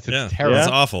god, yes. It's terrible. It's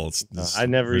awful. It's I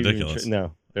never ridiculous.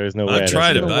 No, there's no way. I've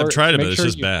tried it, but it's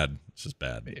just bad. It's just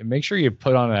bad. Make sure you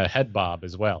put on a head bob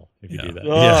as well if you do that.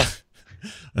 Yeah.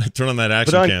 Turn on that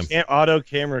action cam. Auto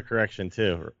camera correction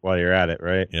too while you're at it,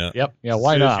 right? Yeah. Yep. Yeah.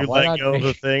 Why not? If you let go of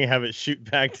the thing, have it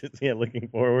shoot back to looking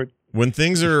forward.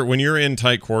 When you're in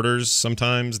tight quarters,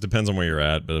 sometimes depends on where you're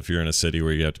at. But if you're in a city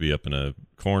where you have to be up in a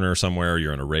corner somewhere, or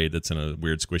you're in a raid that's in a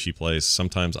weird squishy place,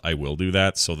 sometimes I will do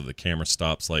that so that the camera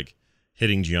stops like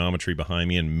hitting geometry behind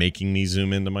me and making me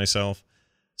zoom into myself.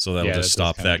 So that'll just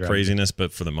stop that craziness.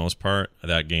 But for the most part,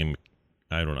 that game,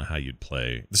 I don't know how you'd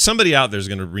play. Somebody out there is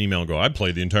going to email and go, I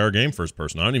played the entire game first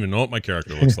person. I don't even know what my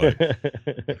character looks like.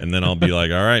 And then I'll be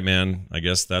like, all right, man, I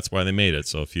guess that's why they made it.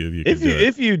 So a few of you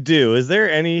if you do, is there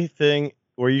anything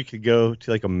where you could go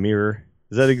to like a mirror?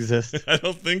 Does that exist? I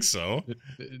don't think so.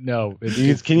 No.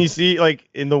 Can you see, like,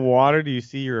 in the water, do you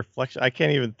see your reflection? I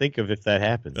can't even think of if that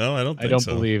happens. No, I don't think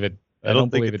so. Believe it. I don't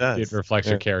believe it reflects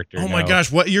your character. Oh my gosh,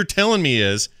 what you're telling me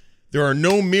is there are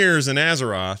no mirrors in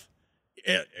Azeroth.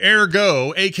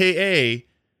 Ergo, aka,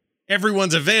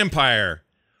 everyone's a vampire.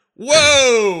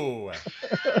 Whoa!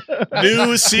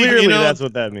 New secret. Clearly, that's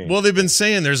what that means. Well, they've been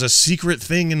saying there's a secret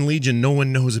thing in Legion no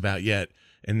one knows about yet,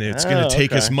 and it's going to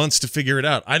take us months to figure it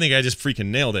out. I think I just freaking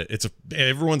nailed it.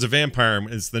 Everyone's a vampire.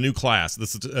 It's the new class.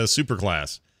 This is a super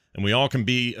class, and we all can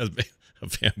be a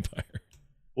vampire.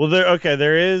 Well,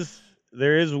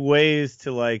 there is ways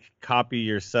to like copy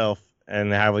yourself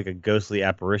and have like a ghostly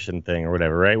apparition thing or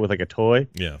whatever, right? With like a toy.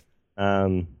 Yeah.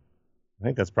 I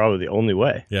think that's probably the only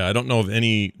way. Yeah, I don't know of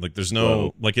any, like there's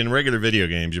no, like in regular video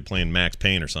games, you're playing Max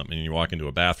Payne or something and you walk into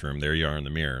a bathroom, there you are in the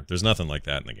mirror. There's nothing like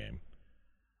that in the game.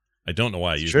 I don't know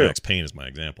why I used Max Payne as my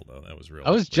example, though. That was real. I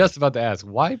was just about to ask,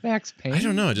 why Max Payne? I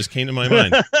don't know. It just came to my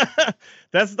mind.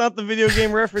 That's not the video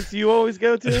game reference you always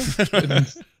go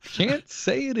to? Can't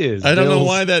say it is. I don't know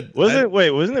why that...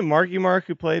 Wasn't it Marky Mark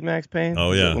who played Max Payne?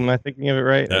 Oh, yeah. Am I thinking of it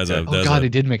right? He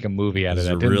did make a movie out of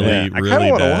that, didn't he? I kind of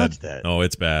want to watch that. Oh,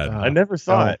 it's bad. I never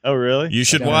saw it. Oh, really? You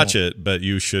should watch it, but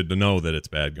you should know that it's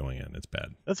bad going in. It's bad.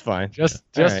 That's fine. Just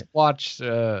watch...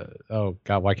 oh,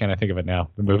 God, why can't I think of it now?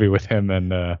 The movie with him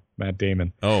and Matt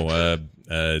Damon. Oh,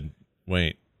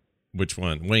 wait. Which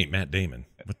one? Wait, Matt Damon.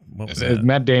 What was that?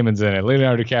 Matt Damon's in it.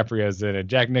 Leonardo DiCaprio's in it.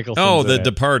 Jack Nicholson's in it. The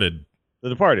Departed. The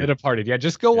Departed. The Departed. Yeah,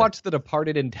 just go watch The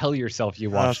Departed and tell yourself you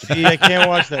watched it. See, I can't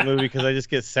watch that movie because I just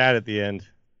get sad at the end.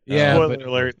 Yeah. Spoiler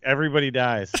alert, everybody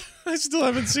dies. I still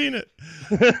haven't seen it.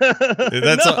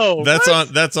 That's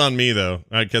on me though,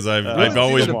 because I've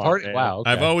always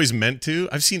I've always meant to.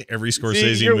 I've seen every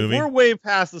Scorsese movie. We're way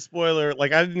past the spoiler.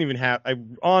 Like I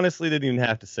honestly didn't even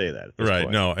have to say that. Right?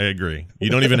 Point. No, I agree.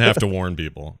 You don't even have to warn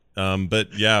people. But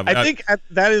yeah, I think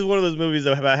that is one of those movies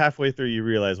that about halfway through you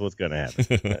realize what's going to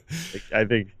happen. I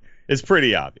think it's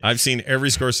pretty obvious. I've seen every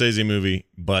Scorsese movie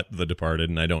but The Departed,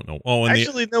 and I don't know. Oh,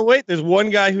 and no, wait. There's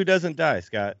one guy who doesn't die,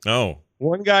 Scott. Oh.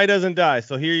 One guy doesn't die,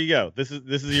 so here you go. This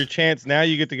is your chance. Now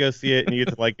you get to go see it, and you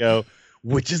get to go,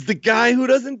 which is the guy who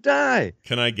doesn't die?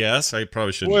 Can I guess? I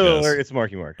probably shouldn't Spoiler guess. alert, it's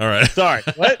Marky Mark. All right. Sorry.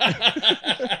 What?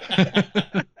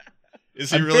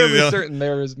 Is he I'm really fairly certain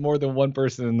there is more than one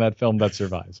person in that film that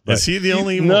survives. But Is he the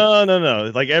only one?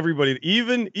 No. Like everybody,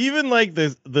 even like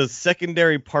the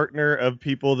secondary partner of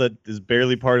people that is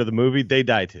barely part of the movie, they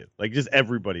die too. Like just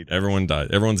everybody dies. Everyone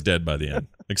died. Everyone's dead by the end,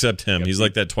 except him. He's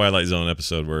like that Twilight Zone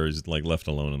episode where he's like left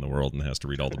alone in the world and has to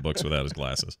read all the books without his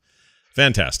glasses.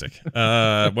 Fantastic.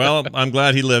 Well, I'm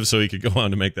glad he lived so he could go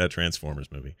on to make that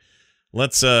Transformers movie.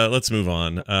 Let's move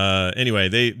on. Anyway,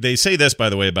 they say this, by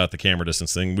the way, about the camera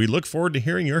distance thing. We look forward to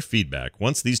hearing your feedback.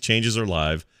 Once these changes are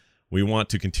live, we want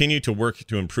to continue to work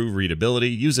to improve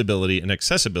readability, usability, and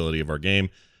accessibility of our game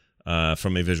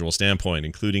from a visual standpoint,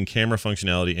 including camera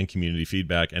functionality and community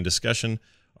feedback and discussion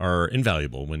are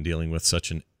invaluable when dealing with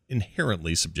such an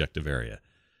inherently subjective area.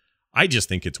 I just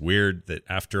think it's weird that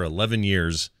after 11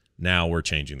 years, now we're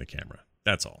changing the camera.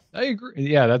 That's all. I agree.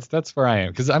 Yeah, that's where I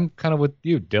am, because I'm kind of with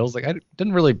you, Dills. Like, it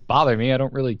didn't really bother me. I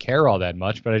don't really care all that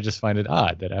much, but I just find it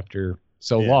odd that after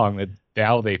so long that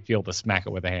now they feel to smack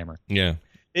it with a hammer. Yeah.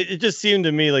 It just seemed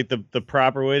to me like the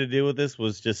proper way to deal with this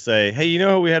was just say, hey, you know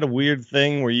how we had a weird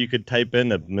thing where you could type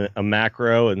in a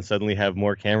macro and suddenly have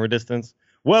more camera distance?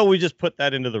 Well, we just put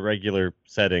that into the regular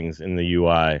settings in the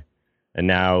UI, and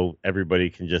now everybody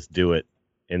can just do it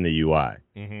in the UI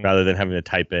rather than having to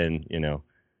type in,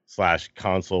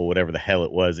 /console, whatever the hell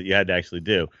it was that you had to actually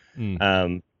do.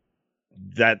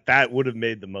 That would have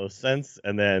made the most sense.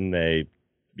 And then they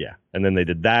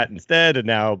did that instead. And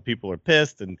now people are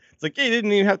pissed. And it's like, you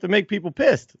didn't even have to make people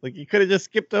pissed. Like, you could have just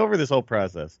skipped over this whole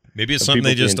process. Maybe it's something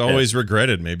they just always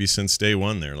regretted. Maybe since day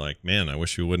one, they're like, man, I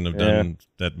wish we wouldn't have done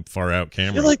that far out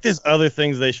camera. I feel like there's other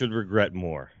things they should regret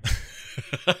more.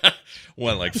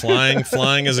 What, like flying?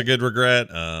 Flying is a good regret.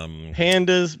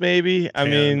 Pandas, maybe. I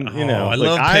mean, I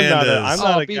love pandas. I'm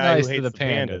not a be guy nice who to hates the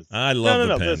pandas. I love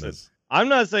the pandas. Listen, I'm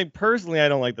not saying personally I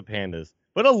don't like the pandas,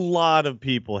 but a lot of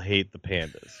people hate the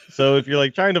pandas. So if you're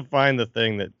like trying to find the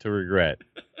thing to regret,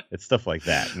 it's stuff like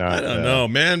that. Not, I don't know,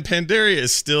 man. Pandaria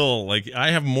is still like,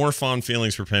 I have more fond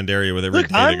feelings for Pandaria with every day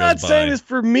that I'm not goes by. saying this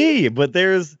for me, but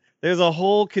there's a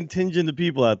whole contingent of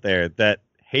people out there that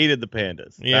hated the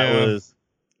pandas. Yeah.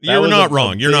 You're not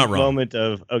wrong. You're not wrong. Moment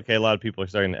of, okay, a lot of people are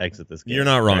starting to exit this game. You're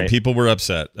not wrong. Right? People were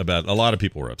upset about, a lot of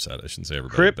people were upset. I shouldn't say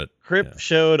everybody. Crip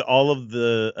showed all of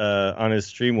the on his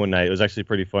stream one night. It was actually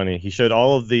pretty funny. He showed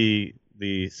all of the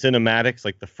cinematics,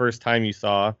 like the first time you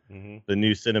saw the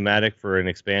new cinematic for an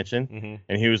expansion,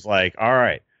 and he was like, "All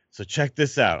right, so check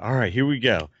this out. All right, here we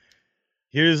go.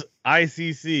 Here's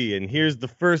ICC, and here's the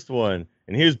first one,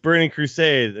 and here's Burning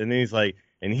Crusade, and then he's like,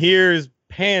 and here's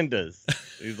Pandas."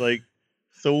 He's like.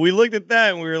 So we looked at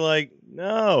that and we were like,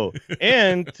 no.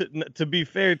 And to be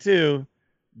fair, too,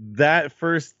 that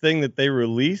first thing that they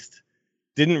released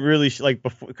didn't really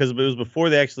because it was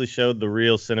before they actually showed the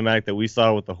real cinematic that we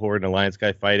saw with the Horde and Alliance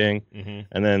guy fighting,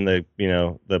 and then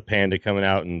the panda coming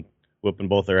out and whooping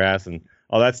both their ass and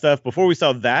all that stuff. Before we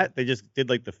saw that, they just did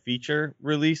like the feature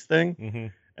release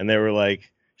thing, and they were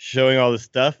like showing all this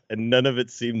stuff, and none of it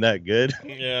seemed that good.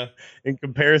 Yeah, in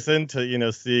comparison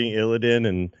to seeing Illidan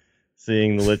and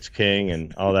seeing the Lich King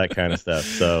and all that kind of stuff.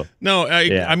 So no,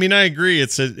 I mean, I agree.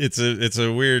 It's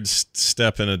a weird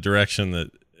step in a direction that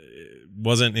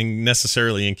wasn't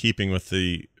necessarily in keeping with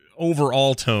the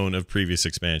overall tone of previous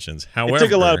expansions. However, it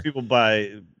took a lot of people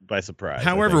by surprise.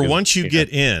 However, once you get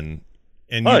in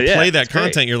and you play that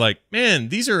content, great. You're like, man,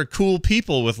 these are cool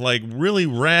people with like really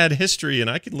rad history, and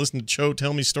I could listen to Cho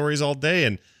tell me stories all day,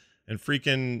 and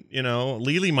freaking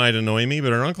Lily might annoy me,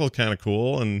 but her uncle's kind of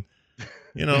cool, and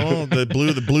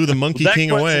blew the Monkey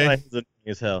King away.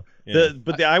 As hell. Yeah.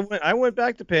 I went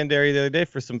back to Pandaria the other day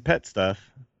for some pet stuff.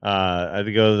 I had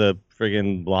to go to the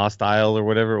friggin' Lost Isle or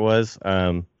whatever it was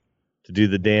to do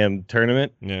the damn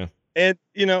tournament. Yeah. And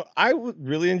I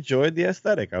really enjoyed the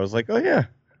aesthetic. I was like, oh yeah.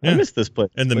 I missed this place.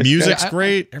 And the music's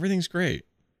great. Everything's great.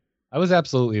 I was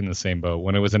absolutely in the same boat.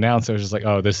 When it was announced, I was just like,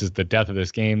 oh, this is the death of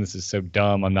this game. This is so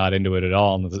dumb. I'm not into it at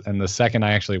all. And the second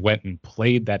I actually went and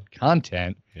played that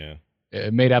content,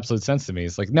 it made absolute sense to me.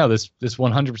 It's like, no, this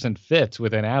 100% fits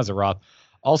within Azeroth.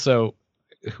 Also,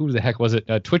 who the heck was it?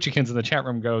 Twitchikins in the chat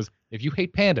room goes, if you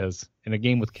hate pandas in a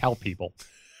game with cow people, ...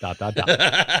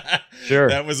 Sure.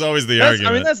 That was always the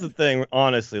argument. I mean, that's the thing,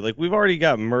 honestly. Like, we've already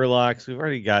got murlocs. We've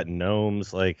already got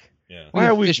gnomes. Like, why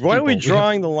are we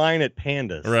drawing the line at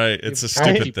pandas? Right. It's a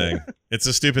stupid thing. It's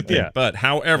a stupid thing. Yeah. But,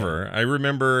 however, I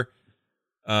remember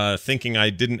thinking I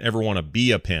didn't ever want to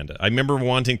be a panda. I remember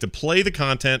wanting to play the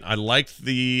content. I liked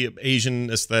the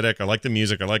Asian aesthetic. I liked the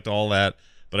music. I liked all that.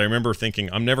 But I remember thinking,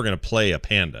 I'm never going to play a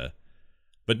panda.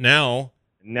 But now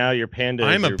your panda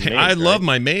I love right?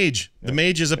 my mage. The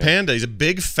mage is a panda. He's a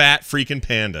big, fat, freaking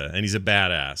panda, and he's a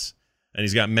badass. and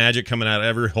he's got magic coming out of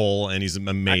every hole, and he's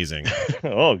amazing.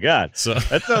 Oh God, So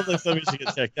that sounds like something you should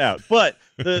get checked out. But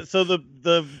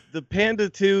the Panda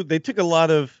 2, they took a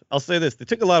lot of. I'll say this: they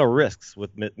took a lot of risks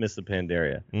with Mists of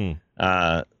Pandaria.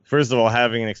 First of all,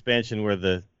 having an expansion where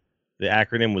the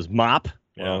acronym was MOP.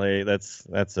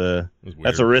 That's a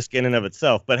risk in and of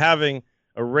itself. But having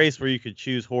a race where you could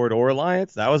choose Horde or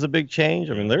Alliance, that was a big change.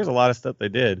 I mean, there's a lot of stuff they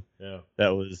did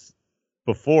that was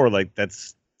before, like, that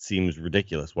seems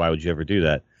ridiculous. Why would you ever do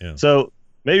that? Yeah. So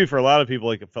maybe for a lot of people,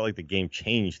 like, it felt like the game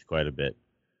changed quite a bit.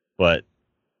 But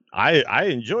I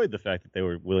enjoyed the fact that they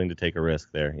were willing to take a risk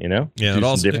there, you know? Yeah,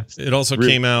 it also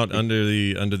came out under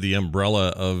the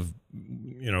umbrella of,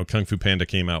 you know, Kung Fu Panda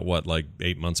came out, like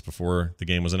 8 months before the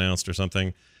game was announced or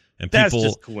something. And that's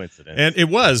just coincidence. And it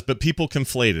was, but people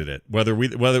conflated it. Whether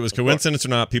it was coincidence or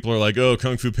not, people are like, "Oh,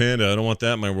 Kung Fu Panda, I don't want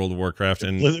that in my World of Warcraft."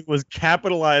 And Blizzard was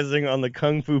capitalizing on the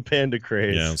Kung Fu Panda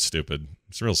craze. Yeah, it's stupid.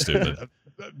 It's real stupid.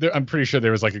 I'm pretty sure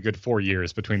there was like a good 4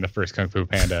 years between the first Kung Fu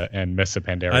Panda and Mists of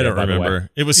Pandaria. I don't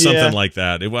remember. It was something like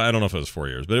that. I don't know if it was 4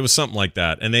 years, but it was something like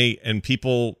that. And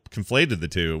people conflated the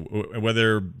two,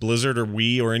 whether Blizzard or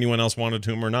we or anyone else wanted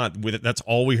to or not. That's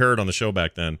all we heard on the show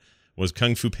back then was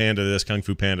Kung Fu Panda this, Kung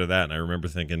Fu Panda that. And I remember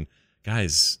thinking,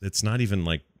 guys, it's not even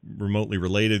like remotely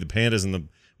related. The pandas in the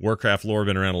Warcraft lore have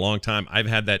been around a long time. I've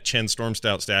had that Chen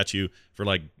Stormstout statue for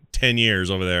like 10 years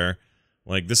over there.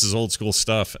 Like, this is old school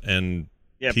stuff. And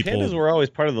yeah, pandas were always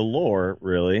part of the lore,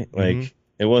 really. Like,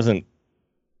 it wasn't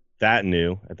that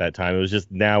new at that time. It was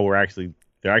just now they're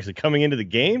actually coming into the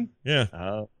game. Yeah.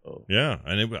 Yeah.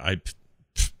 And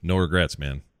no regrets,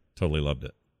 man. Totally loved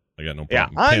it. I got no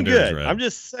problem. Yeah, I'm good. I'm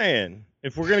just saying,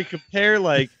 if we're going to compare,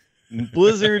 like,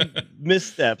 Blizzard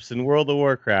missteps in World of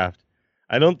Warcraft,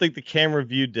 I don't think the camera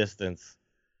view distance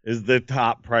is the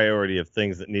top priority of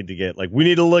things that need to get. Like, we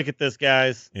need to look at this,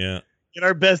 guys. Yeah. Get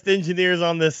our best engineers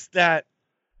on this stat.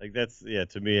 Like, that's,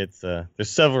 to me, it's there's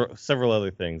several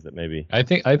other things that maybe I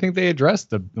think they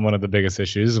addressed one of the biggest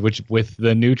issues, which with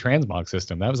the new transmog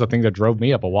system. That was the thing that drove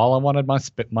me up a wall. I wanted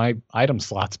my item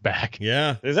slots back.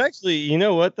 Yeah. There's actually, you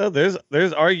know what though?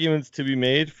 There's arguments to be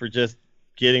made for just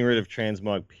getting rid of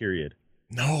transmog, period.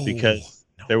 No. Because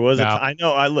there was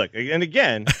I look, and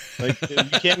again, like, you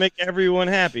can't make everyone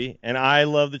happy, and I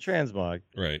love the transmog.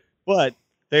 Right. But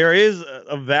there is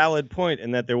a valid point in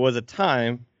that there was a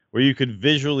time where you could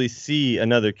visually see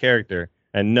another character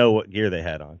and know what gear they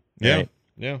had on. Right?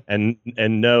 Yeah. And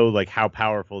know, like, how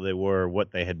powerful they were,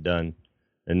 what they had done.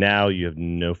 And now you have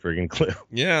no friggin' clue.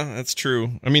 Yeah, that's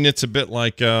true. I mean, it's a bit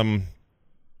like, I don't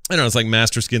know, it's like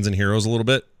Master Skins and Heroes a little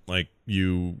bit. Like,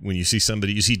 when you see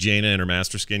somebody, you see Jaina in her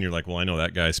Master Skin, you're like, well, I know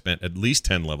that guy spent at least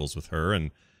 10 levels with her,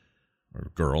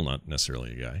 or girl, not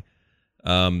necessarily a guy.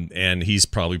 And he's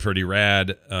probably pretty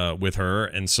rad with her,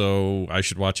 and so I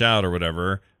should watch out or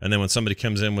whatever. And then when somebody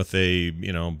comes in with a,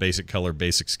 you know, basic color,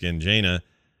 basic skin Jaina,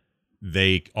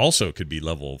 they also could be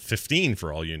level 15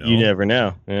 for all you know. You never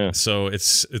know. Yeah. So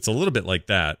it's a little bit like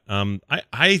that.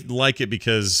 I like it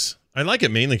because I like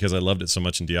it mainly because I loved it so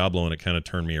much in Diablo, and it kind of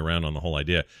turned me around on the whole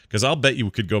idea. Because I'll bet you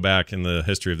could go back in the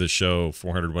history of this show,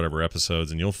 400 whatever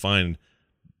episodes, and you'll find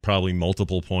probably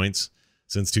multiple points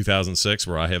since 2006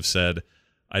 where I have said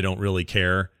I don't really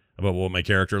care about what my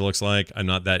character looks like. I'm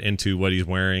not that into what he's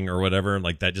wearing or whatever.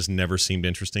 Like, that just never seemed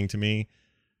interesting to me.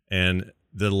 And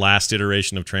the last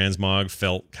iteration of Transmog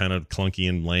felt kind of clunky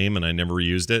and lame, and I never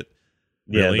used it.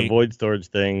 Really. Yeah, the void storage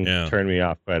thing turned me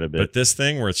off quite a bit. But this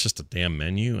thing where it's just a damn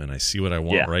menu and I see what I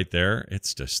want right there,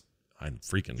 it's just, I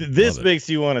freaking This love makes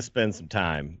you want to spend some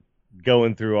time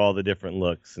going through all the different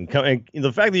looks. And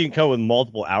the fact that you can come with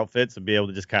multiple outfits and be able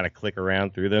to just kind of click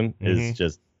around through them is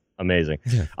just amazing.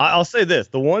 Yeah. I'll say this.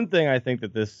 The one thing I think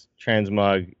that this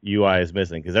Transmog UI is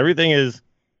missing, because everything is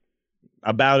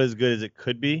about as good as it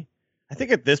could be, I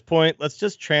think at this point, let's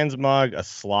just Transmog a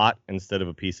slot instead of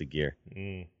a piece of gear.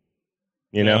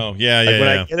 You know? Oh, yeah, when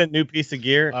I get a new piece of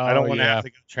gear, I don't want to have to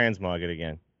go Transmog it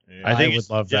again. Yeah. I think I would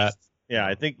love that. Yeah,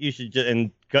 I think you should just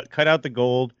cut out the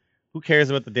gold. Who cares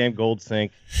about the damn gold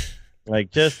sync?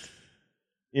 Like, just,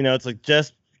 you know, it's like,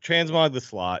 just transmog the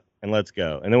slot and let's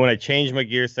go. And then when I change my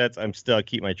gear sets, I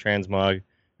keep my transmog,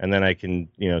 and then I can,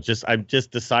 you know, I'm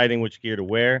just deciding which gear to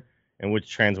wear and which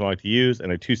transmog to use, and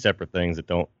they're two separate things that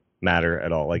don't matter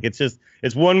at all. Like,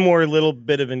 it's one more little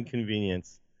bit of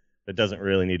inconvenience that doesn't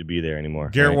really need to be there anymore.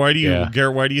 Garrett, why do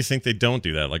you think they don't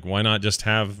do that? Like, why not just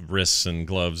have wrists and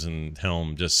gloves and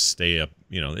helm just stay up?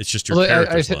 You know, it's just your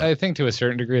character. I think to a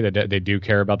certain degree that they do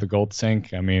care about the gold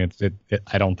sync. I mean,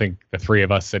 I don't think the three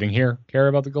of us sitting here care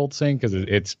about the gold sync because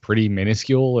it's pretty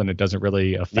minuscule and it doesn't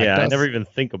really affect us. I never even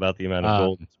think about the amount of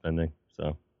gold I'm spending.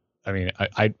 So I mean,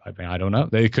 I mean, I don't know.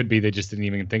 It could be they just didn't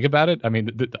even think about it. I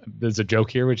mean, there's a joke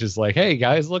here, which is like, hey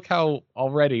guys, look how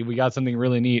already we got something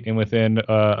really neat, and within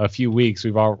a few weeks,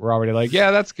 we're already like, yeah,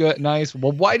 that's good, nice.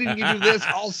 Well, why didn't you do this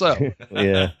also?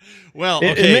 Yeah. Well,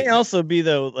 It okay. may also be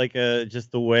though, like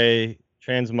just the way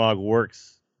transmog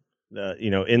works,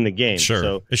 in the game. Sure.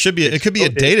 So it should be. It could be a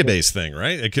it's- database thing,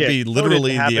 right? It could be it's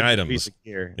literally coded to happen the to a items. piece of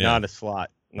gear, Yeah. not a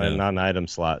slot, Yeah. not an item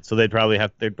slot. So there'd probably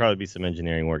be some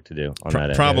engineering work to do on that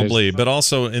end. Probably, but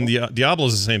also in the Diablo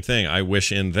is the same thing. I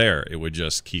wish in there it would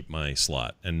just keep my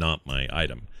slot and not my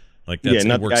item. Like that's,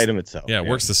 not it works, the item itself. Yeah, it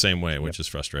works the same way, which is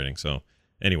frustrating. So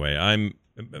anyway, I'm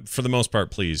for the most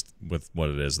part pleased with what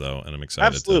it is, though, and I'm excited.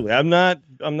 Absolutely. I'm not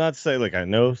saying, like, I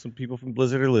know some people from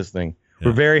Blizzard are listening. Yeah.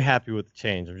 We're very happy with the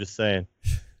change. I'm just saying,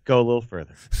 go a little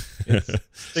further.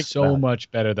 Think So about it.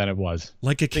 much better than it was.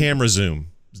 Like a camera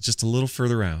zoom, just a little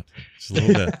further out, just a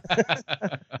little bit.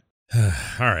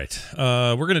 All right,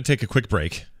 we're gonna take a quick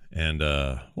break, and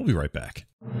we'll be right back.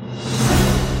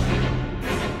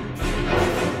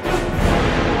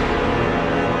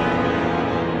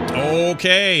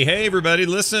 Okay, hey everybody,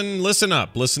 listen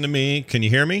up, listen to me. Can you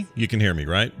hear me? You can hear me,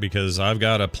 right? Because I've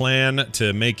got a plan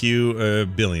to make you a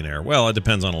billionaire. Well, it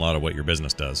depends on a lot of what your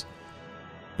business does.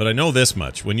 But I know this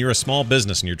much. When you're a small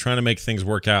business and you're trying to make things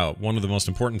work out, one of the most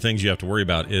important things you have to worry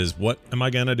about is, what am I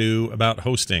going to do about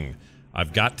hosting?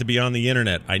 I've got to be on the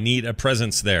internet. I need a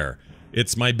presence there.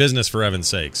 It's my business, for heaven's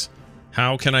sakes.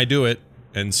 How can I do it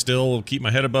and still keep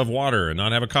my head above water and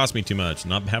not have it cost me too much,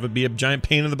 not have it be a giant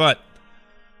pain in the butt?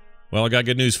 Well, I got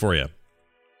good news for you.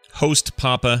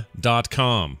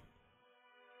 HostPapa.com.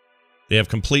 They have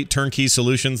complete turnkey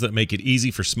solutions that make it easy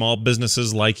for small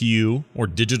businesses like you, or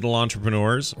digital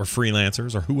entrepreneurs, or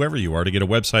freelancers, or whoever you are to get a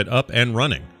website up and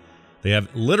running. They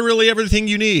have literally everything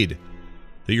you need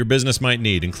that your business might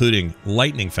need, including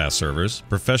lightning-fast servers,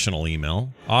 professional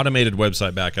email, automated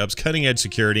website backups, cutting-edge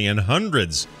security, and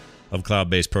hundreds of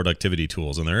cloud-based productivity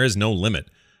tools. And there is no limit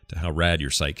to how rad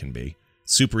your site can be.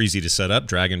 Super easy to set up,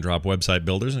 drag and drop website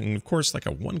builders, and of course, like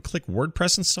a one-click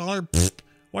WordPress installer. Pfft,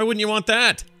 why wouldn't you want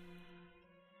that?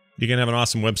 You can have an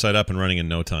awesome website up and running in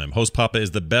no time. Host Papa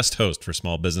is the best host for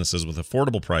small businesses with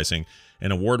affordable pricing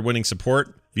and award-winning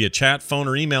support via chat, phone,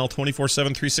 or email 24/7,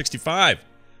 365.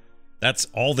 That's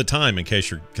all the time, in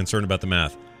case you're concerned about the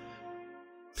math.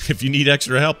 If you need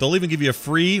extra help, they'll even give you a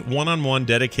free one-on-one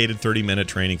dedicated 30-minute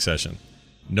training session.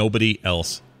 Nobody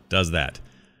else does that.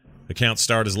 Accounts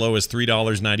start as low as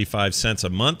 $3.95 a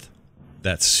month.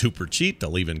 That's super cheap.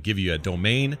 They'll even give you a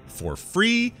domain for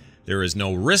free. There is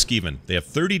no risk even. They have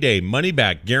 30-day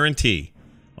money-back guarantee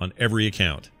on every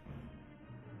account.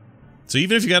 So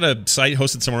even if you got a site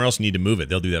hosted somewhere else, you need to move it,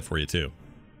 they'll do that for you too.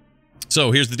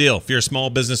 So here's the deal. If you're a small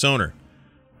business owner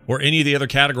or any of the other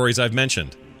categories I've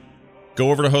mentioned,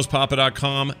 go over to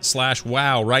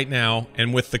hostpapa.com/wow right now,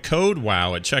 and with the code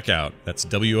WOW at checkout, that's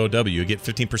WOW, you get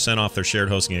 15% off their shared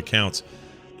hosting accounts.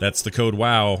 That's the code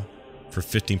WOW for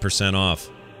 15% off.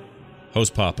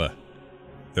 Host Papa.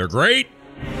 They're great.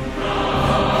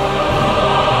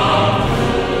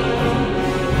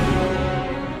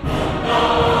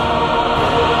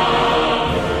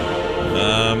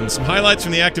 Some highlights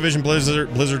from the Activision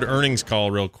Blizzard earnings call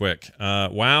real quick.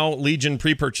 WoW Legion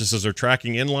pre-purchases are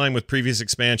tracking in line with previous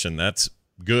expansion. That's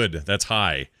good. That's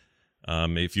high.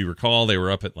 If you recall, they were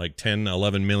up at like 10,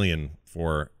 11 million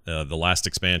for the last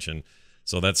expansion.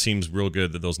 So that seems real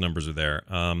good that those numbers are there.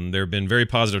 There have been very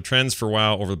positive trends for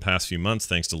WoW over the past few months,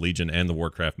 thanks to Legion and the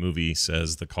Warcraft movie,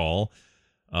 says the call.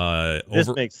 This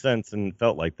makes sense and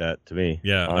felt like that to me.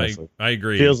 Yeah, honestly. I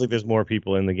agree. Feels like there's more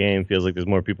people in the game. Feels like there's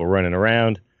more people running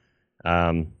around.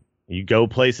 You go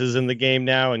places in the game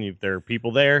now, and there are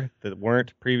people there that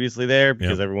weren't previously there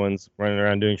because everyone's running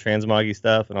around doing transmoggy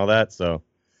stuff and all that. So,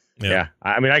 yeah.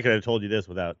 I mean, I could have told you this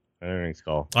without an earnings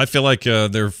call. I feel like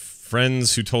there are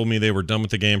friends who told me they were done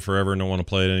with the game forever and don't want to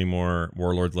play it anymore.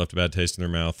 Warlords left a bad taste in their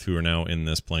mouth, who are now in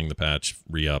this playing the patch,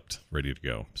 re-upped, ready to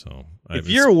go. So, if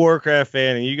you're a Warcraft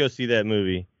fan and you go see that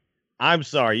movie, I'm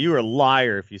sorry, you're a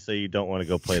liar if you say you don't want to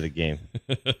go play the game.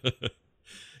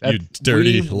 You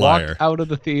dirty we liar. Walked out of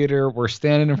the theater. We're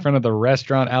standing in front of the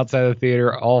restaurant outside of the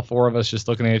theater. All four of us just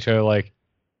looking at each other like,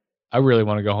 I really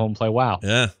want to go home and play WoW.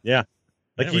 Yeah.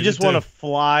 Like, Yeah, you we just did want to too.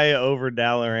 fly over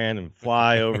Dalaran and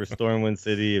fly over Stormwind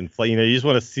City and fly, you just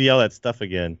want to see all that stuff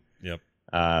again. Yep.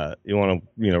 You want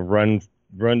to,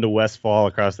 run to Westfall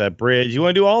across that bridge. You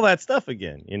want to do all that stuff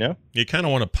again, You kind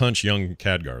of want to punch young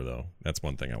Khadgar, though. That's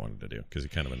one thing I wanted to do, because he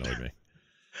kind of annoyed me.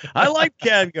 I like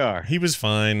Khadgar. He was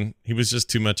fine. He was just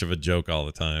too much of a joke all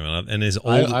the time, and his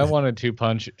old. I wanted to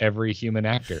punch every human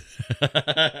actor.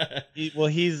 He's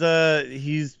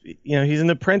an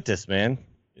apprentice, man.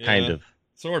 kind of.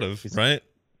 Sort of, right?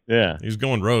 Yeah. He was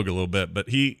going rogue a little bit, but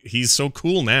he's so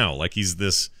cool now. Like he's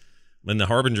this. In the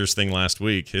Harbingers thing last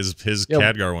week, his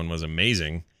Khadgar one was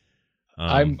amazing.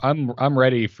 I'm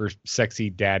ready for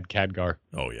sexy dad Khadgar.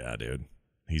 Oh yeah, dude.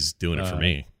 He's doing it for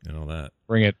me. You know that.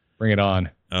 Bring it on.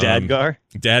 Dadgar?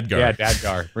 Dadgar. Yeah,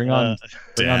 Dadgar. Bring on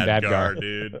Dadgar,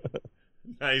 dude.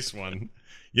 Nice one.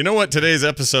 You know what today's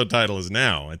episode title is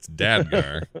now? It's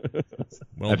Dadgar.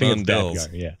 Well I think done, it's Bills.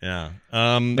 Dadgar, yeah. Yeah.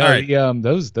 No, all right.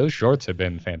 Those shorts have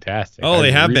been fantastic. Oh,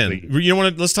 they have been. You know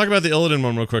what? Let's talk about the Illidan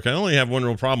one real quick. I only have one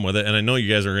real problem with it, and I know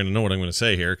you guys are going to know what I'm going to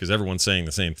say here because everyone's saying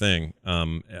the same thing.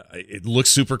 It looks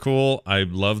super cool. I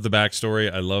love the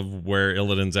backstory. I love where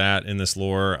Illidan's at in this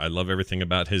lore. I love everything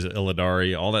about his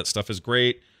Illidari. All that stuff is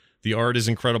great. The art is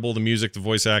incredible. The music, the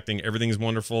voice acting, everything is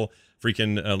wonderful.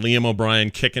 Freaking Liam O'Brien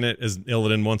kicking it as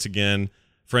Illidan once again.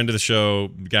 Friend of the show.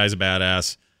 The guy's a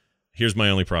badass. Here's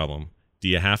my only problem. Do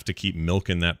you have to keep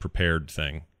milking that prepared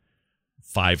thing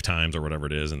 5 times or whatever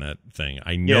it is in that thing?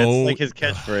 I know. Yeah, it's like his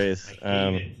catchphrase.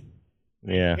 I hate it.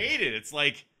 Yeah. I hate it. It's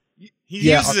like he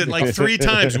uses it like 3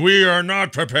 times. We are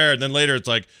not prepared. Then later it's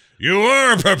like, you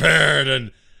are prepared.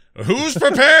 And who's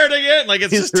prepared again? Like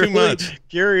it's just too much.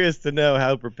 Curious to know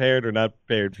how prepared or not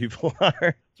prepared people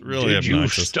are. It's really Did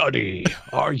obnoxious. you study?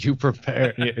 Are you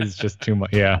prepared? It's just too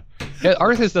much. Yeah.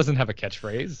 Arthas doesn't have a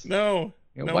catchphrase. No.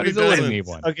 Why does Illidan need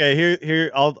one? Okay,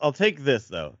 here I'll take this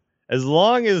though. As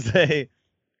long as I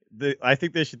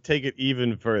think they should take it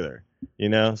even further. You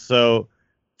know, so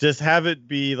just have it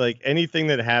be like anything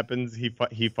that happens,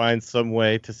 he finds some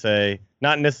way to say,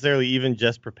 not necessarily even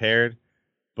just prepared,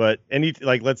 but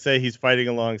like let's say he's fighting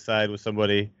alongside with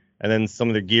somebody, and then some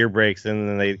of their gear breaks, and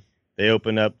then they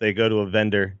open up, they go to a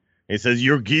vendor, and he says,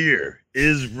 "Your gear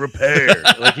is repaired."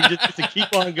 Like he just gets to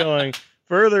keep on going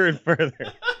further and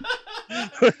further.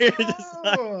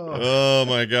 Oh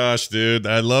my gosh, dude.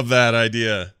 I love that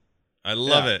idea. I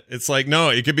love it. It's like, no,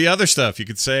 it could be other stuff. You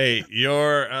could say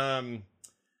your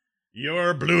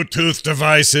Bluetooth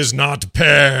device is not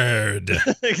paired.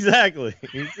 Exactly.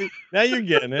 Now you're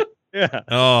getting it. Yeah.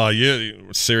 Oh, you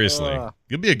seriously.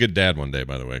 You'll be a good dad one day,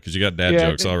 by the way, because you got dad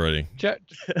jokes already. Chat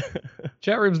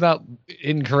room's not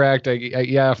incorrect.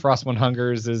 Yeah, Frostmourne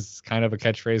Hungers is kind of a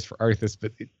catchphrase for Arthas,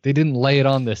 but they didn't lay it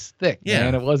on this thick. Yeah.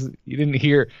 Man. It wasn't. You didn't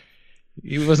hear.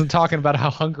 He wasn't talking about how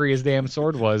hungry his damn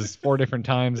sword was 4 different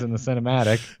times in the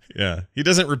cinematic. Yeah, he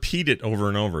doesn't repeat it over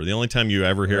and over. The only time you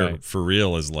ever hear it for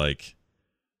real is like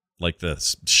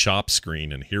the shop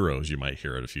screen in Heroes. You might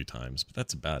hear it a few times, but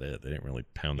that's about it. They didn't really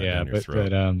pound that down your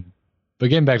throat. But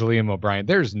getting back to Liam O'Brien,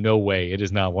 there's no way it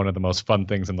is not one of the most fun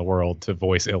things in the world to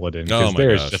voice Illidan. Oh my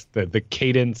there's gosh. just the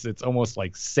cadence. It's almost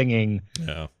like singing.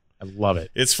 Yeah, I love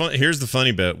it. It's fun. Here's the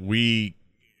funny bit.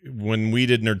 When we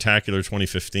did Nerdtacular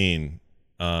 2015,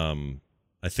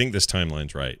 I think this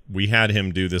timeline's right. We had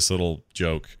him do this little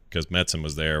joke because Metzen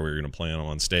was there. We were going to play him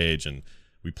on stage, and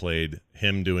we played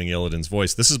him doing Illidan's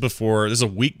voice. This is a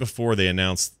week before they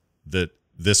announced that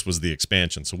this was the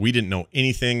expansion. So we didn't know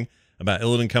anything about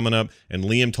Illidan coming up, and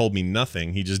Liam told me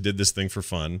nothing. He just did this thing for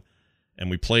fun, and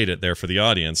we played it there for the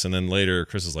audience. And then later,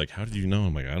 Chris is like, "How did you know?"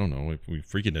 I'm like, "I don't know. We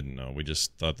freaking didn't know. We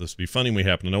just thought this would be funny. We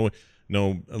happen to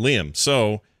know Liam."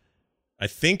 So I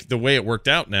think the way it worked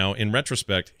out now, in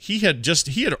retrospect, he had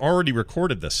already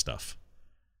recorded this stuff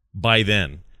by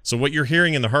then. So what you're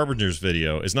hearing in the Harbingers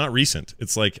video is not recent.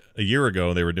 It's like a year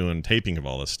ago they were doing taping of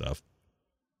all this stuff.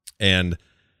 And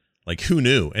like, who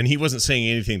knew? And he wasn't saying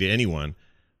anything to anyone.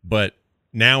 But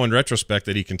now in retrospect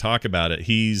that he can talk about it,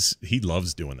 he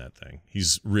loves doing that thing.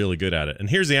 He's really good at it. And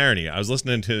here's the irony. I was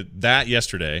listening to that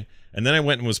yesterday, and then I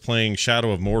went and was playing Shadow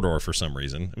of Mordor for some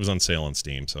reason. It was on sale on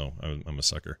Steam, so I'm a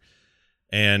sucker.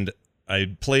 And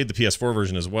I played the PS4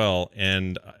 version as well,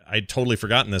 and I'd totally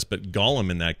forgotten this, but Gollum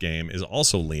in that game is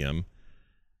also Liam,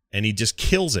 and he just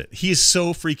kills it. He is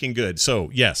so freaking good. So,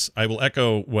 yes, I will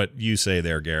echo what you say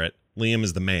there, Garrett. Liam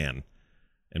is the man,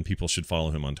 and people should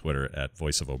follow him on Twitter at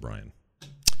Voice of O'Brien.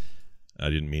 I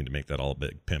didn't mean to make that all a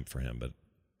big pimp for him, but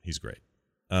he's great.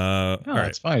 No,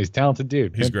 it's fine. He's a talented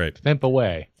dude. He's great. Pimp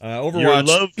away. Overwatch. Your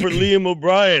love for Liam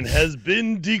O'Brien has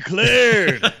been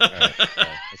declared. All right,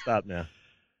 I'll stop now.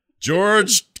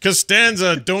 George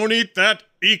Costanza, don't eat that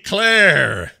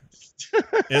eclair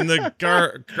in the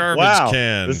garbage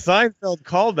can. The Seinfeld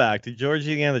callback to George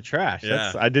eating out of the trash.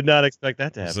 Yeah. I did not expect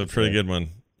that to happen. That's a pretty good one.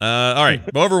 All right.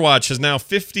 Overwatch has now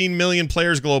 15 million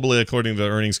players globally, according to the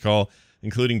earnings call,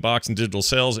 including box and digital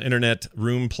sales, internet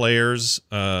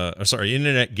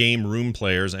game room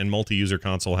players, and multi-user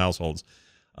console households.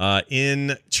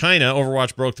 In China,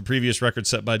 Overwatch broke the previous record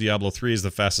set by Diablo 3 as the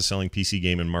fastest-selling PC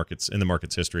game in the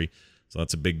market's history. So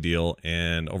that's a big deal.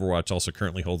 And Overwatch also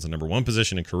currently holds the number 1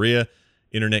 position in Korea.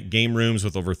 Internet game rooms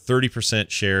with over 30%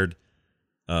 shared,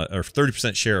 or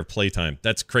 30% share of playtime.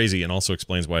 That's crazy, and also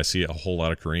explains why I see a whole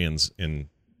lot of Koreans in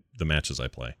the matches I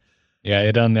play. Yeah,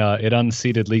 it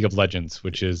unseated League of Legends,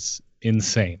 which is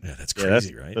insane. Yeah, that's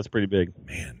crazy, right? That's pretty big.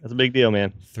 Man, that's a big deal,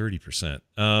 man. 30%.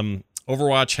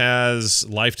 Overwatch has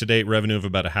life-to-date revenue of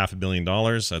about $500 million.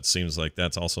 That seems like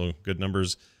that's also good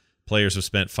numbers. Players have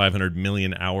spent 500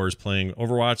 million hours playing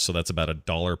Overwatch, so that's about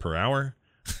 $1 per hour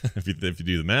if you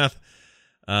do the math.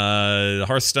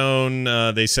 Hearthstone,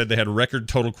 they said they had record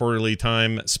total quarterly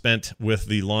time spent with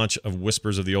the launch of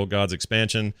Whispers of the Old Gods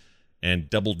expansion and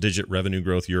double-digit revenue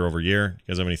growth year over year.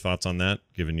 You guys have any thoughts on that,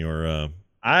 given your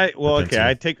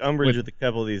I take umbrage with a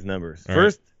couple of these numbers.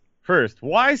 First,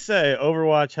 why say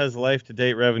Overwatch has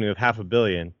life-to-date revenue of $500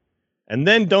 million, and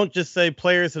then don't just say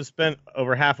players have spent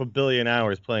over 500 million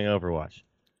hours playing Overwatch?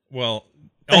 Well,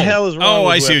 the hell is wrong?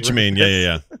 I see what you mean.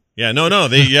 Yeah. No.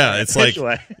 It's like,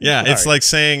 it's like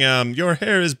saying, your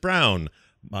hair is brown,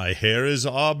 my hair is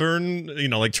auburn.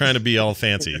 Like trying to be all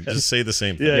fancy. Just say the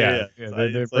same thing. Yeah.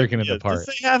 They're breaking it apart.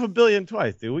 Just say $500 million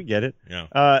twice, dude. We get it.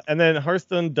 Yeah. And then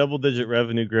Hearthstone double-digit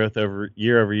revenue growth over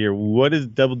year. What is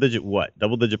double-digit? What?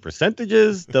 Double-digit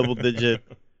percentages? Double-digit?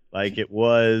 Like it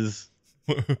was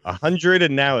 100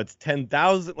 and now it's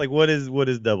 10,000. Like what is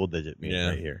double-digit mean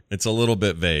right here? It's a little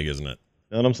bit vague, isn't it?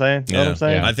 Know what I'm saying? Yeah.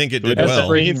 I think it did well.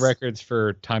 Breaking records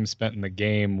for time spent in the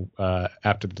game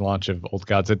after the launch of Old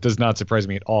Gods. It does not surprise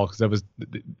me at all, because that was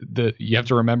the you have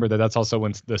to remember that's also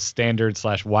when the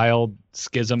standard/wild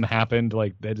schism happened.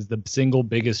 Like that is the single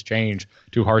biggest change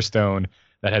to Hearthstone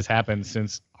that has happened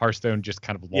since Hearthstone just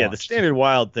kind of launched. Yeah, the standard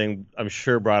wild thing I'm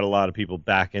sure brought a lot of people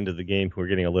back into the game who were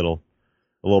getting a little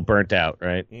burnt out,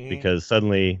 right? Mm-hmm. Because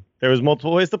suddenly there was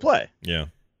multiple ways to play. Yeah.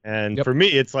 And for me,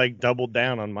 it's like doubled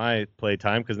down on my play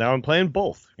time because now I'm playing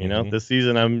both. You know, this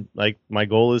season I'm like, my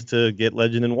goal is to get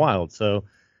Legend and Wild. So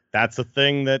that's a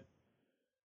thing that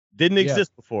didn't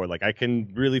exist before. Like I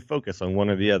can really focus on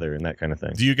one or the other and that kind of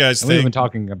thing. Do you guys think, we've been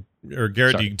talking, or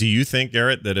Garrett, do you think,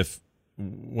 Garrett, that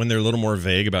when they're a little more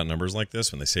vague about numbers like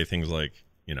this, when they say things like,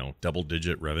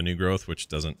 double-digit revenue growth, which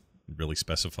doesn't really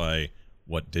specify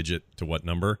what digit to what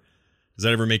number, does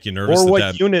that ever make you nervous? Or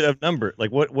what unit of number?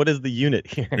 Like, what is the unit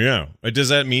here? Yeah. Does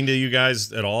that mean to you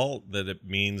guys at all that it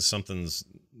means something's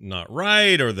not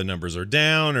right, or the numbers are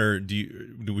down, or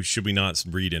should we not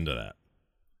read into that?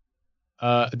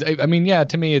 I mean, yeah,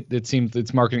 to me, it seems,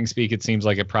 it's marketing speak. It seems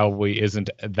like it probably isn't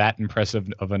that impressive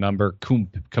of a number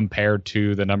compared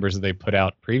to the numbers that they put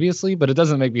out previously, but it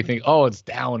doesn't make me think, oh, it's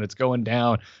down, it's going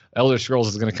down. Elder Scrolls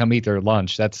is going to come eat their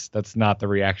lunch. That's not the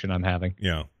reaction I'm having.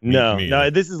 Yeah. No,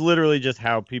 this is literally just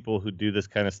how people who do this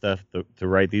kind of stuff to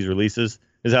write these releases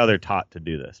is how they're taught to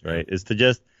do this, right? Is to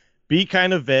just be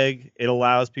kind of vague. It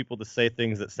allows people to say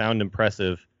things that sound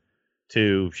impressive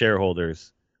to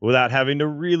shareholders without having to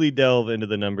really delve into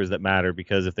the numbers that matter,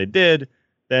 because if they did,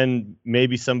 then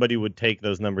maybe somebody would take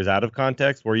those numbers out of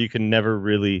context, where you can never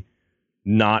really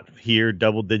not hear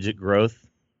double-digit growth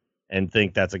and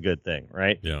think that's a good thing,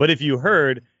 right? Yeah. But if you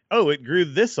heard, oh, it grew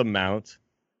this amount,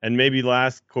 and maybe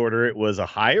last quarter it was a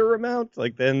higher amount,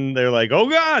 like then they're like, oh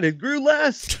God, it grew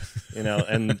less,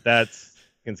 and that's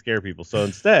can scare people. So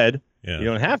instead, you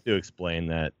don't have to explain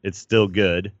that it's still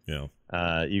good. Yeah.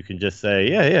 You can just say,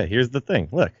 yeah, here's the thing.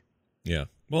 Look. Yeah.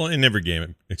 Well, in every game,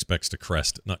 it expects to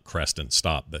not crest and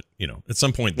stop, but, at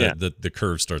some point, the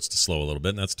curve starts to slow a little bit,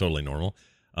 and that's totally normal.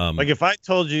 Like if I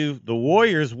told you the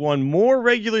Warriors won more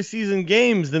regular season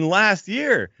games than last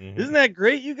year, isn't that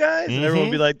great, you guys? And everyone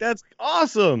would be like, that's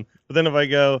awesome. But then if I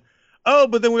go, oh,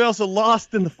 but then we also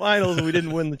lost in the finals and we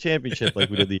didn't win the championship like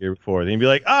we did the year before, then you'd be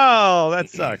like, oh, that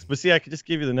sucks. But see, I could just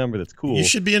give you the number that's cool. You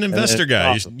should be an investor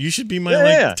guy. Awesome. You should be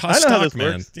my top stock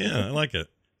man. Works. Yeah, I like it.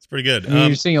 It's pretty good.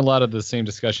 You're seeing a lot of the same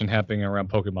discussion happening around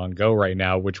Pokemon Go right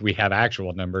now, which we have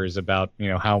actual numbers about,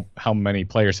 how many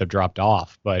players have dropped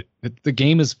off. But the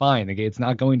game is fine. It's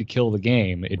not going to kill the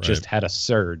game. It just had a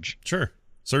surge. Sure.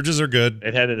 Surges are good.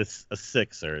 It had a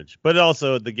sick surge. But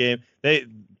also the game,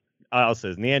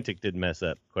 also Niantic did mess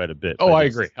up quite a bit. Oh, I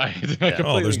agree.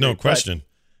 There's no question.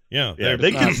 Yeah,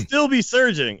 they could still be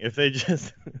surging if they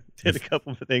just did a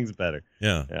couple of things better.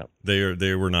 Yeah.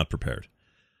 They were not prepared.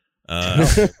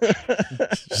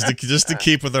 Just to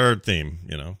keep with our theme,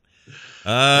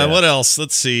 What else?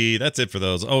 Let's see. That's it for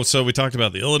those. Oh, so we talked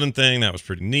about the Illidan thing. That was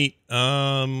pretty neat.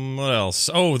 What else?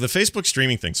 Oh, the Facebook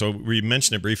streaming thing. So we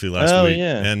mentioned it briefly last week.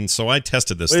 Yeah. And so I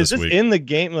tested this this week. Is this in the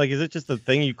game? Like, is it just the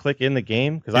thing you click in the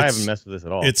game? Because I haven't messed with this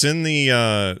at all. It's in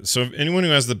the... so if anyone who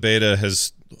has the beta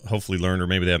has hopefully learned, or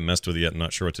maybe they haven't messed with it yet and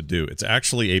not sure what to do. It's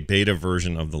actually a beta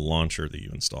version of the launcher that you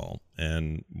install.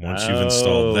 And once you've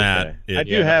installed that... Okay. I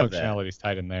do have that. Functionality's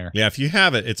tied in there. Yeah, if you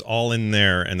have it, it's all in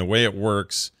there. And the way it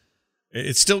works...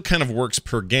 It still kind of works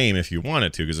per game if you want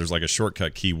it to, because there's like a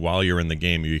shortcut key while you're in the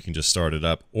game. You can just start it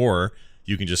up, or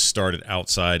you can just start it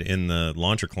outside in the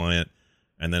launcher client,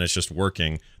 and then it's just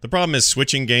working. The problem is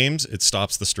switching games, it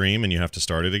stops the stream, and you have to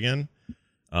start it again.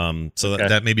 So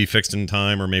that may be fixed in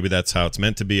time, or maybe that's how it's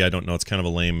meant to be. I don't know. It's kind of a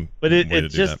lame way to do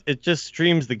that. It just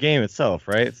streams the game itself,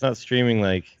 right? It's not streaming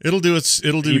like it'll do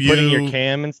you putting your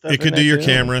cam and stuff. It could do your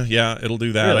camera. Yeah, it'll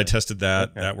do that. Really? I tested that.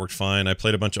 Okay. That worked fine. I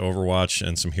played a bunch of Overwatch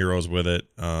and some Heroes with it.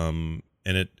 And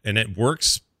it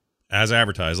works as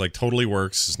advertised. Like totally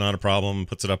works. It's not a problem.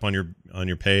 Puts it up on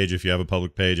your page if you have a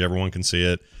public page. Everyone can see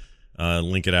it.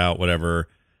 Link it out. Whatever.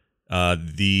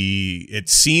 It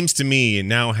seems to me,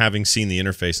 now having seen the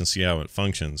interface and see how it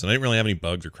functions, and I didn't really have any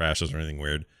bugs or crashes or anything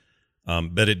weird,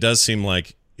 but it does seem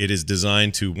like it is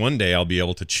designed to, one day I'll be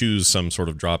able to choose some sort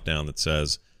of drop down that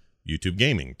says YouTube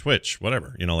Gaming, Twitch,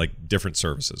 whatever, like different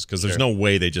services, because there's no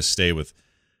way they just stay with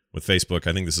Facebook.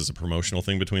 I think this is a promotional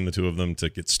thing between the two of them to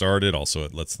get started. Also,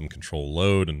 it lets them control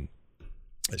load and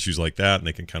issues like that, and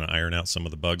they can kind of iron out some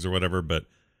of the bugs or whatever, but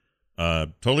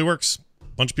totally works.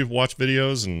 A bunch of people watch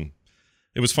videos, and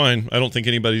it was fine. I don't think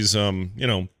anybody's,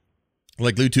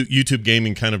 like YouTube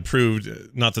Gaming kind of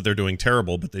proved, not that they're doing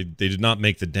terrible, but they did not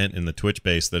make the dent in the Twitch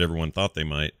base that everyone thought they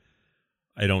might.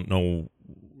 I don't know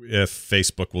if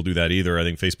Facebook will do that either. I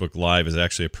think Facebook Live is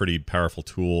actually a pretty powerful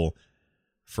tool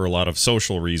for a lot of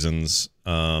social reasons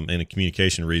and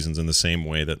communication reasons, in the same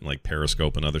way that like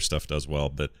Periscope and other stuff does well.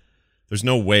 But there's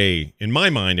no way, in my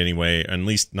mind anyway, at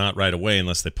least not right away,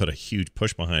 unless they put a huge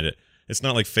push behind it. It's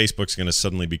not like Facebook's going to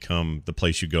suddenly become the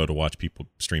place you go to watch people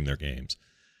stream their games.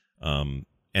 And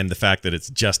the fact that it's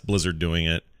just Blizzard doing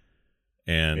it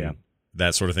and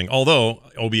that sort of thing. Although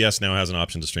OBS now has an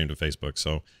option to stream to Facebook.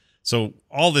 So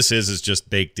all this is just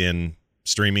baked in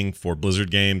streaming for Blizzard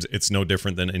games. It's no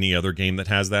different than any other game that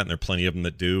has that, and there are plenty of them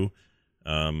that do.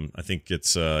 I think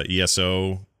it's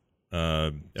ESO,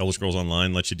 Elder Scrolls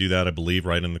Online lets you do that, I believe,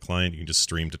 right in the client. You can just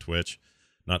stream to Twitch.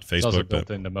 Not Facebook, it's also built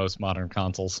into most modern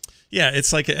consoles. Yeah,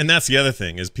 it's like, and that's the other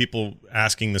thing, is people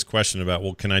asking this question about,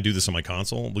 well, can I do this on my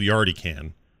console? Well, you already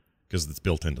can, because it's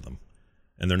built into them.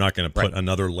 And they're not going to put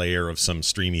another layer of some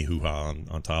streamy hoo-ha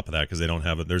on top of that, because they don't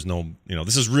have it. There's no,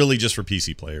 this is really just for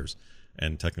PC players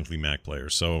and technically Mac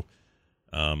players. So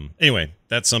anyway,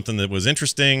 that's something that was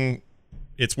interesting.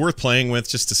 It's worth playing with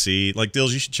just to see. Like,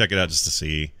 Dills, you should check it out just to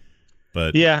see.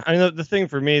 But yeah, I mean, the thing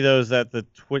for me, though, is that the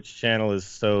Twitch channel is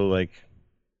so, like,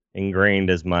 ingrained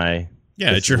as my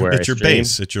it's your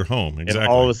base, it's your home. Exactly.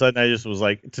 And all of a sudden I just was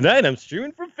like, tonight I'm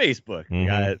streaming from Facebook. Mm-hmm.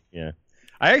 Got it. Yeah.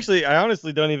 I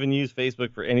honestly don't even use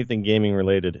Facebook for anything gaming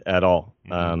related at all.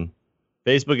 Mm-hmm.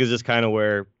 Facebook is just kind of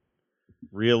where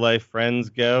real life friends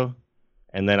go,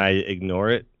 and then I ignore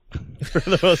it for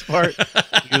the most part,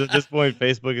 because at this point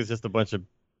Facebook is just a bunch of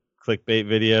clickbait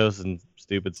videos and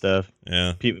stupid stuff.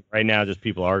 Yeah. Right now, just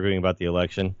people arguing about the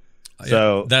election.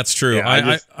 So that's true.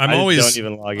 Yeah, I'm always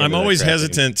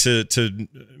hesitant anymore. to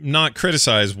not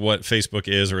criticize what Facebook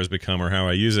is or has become or how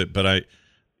I use it, but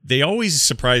they always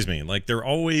surprise me. Like, they're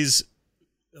always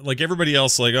like everybody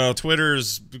else, like, oh,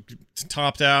 Twitter's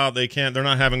topped out, they're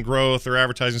not having growth, their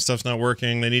advertising stuff's not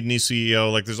working, they need a new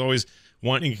CEO. Like, there's always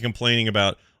wanting and complaining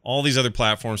about all these other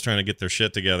platforms trying to get their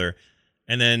shit together.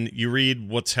 And then you read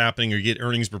what's happening, or you get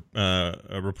earnings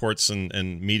reports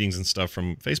and meetings and stuff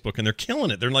from Facebook, and they're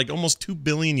killing it. They're like almost 2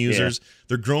 billion users. Yeah.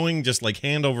 They're growing just like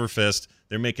hand over fist.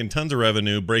 They're making tons of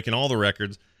revenue, breaking all the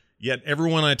records. Yet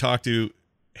everyone I talk to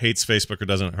hates Facebook or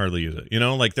doesn't hardly use it.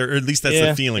 Like, or at least that's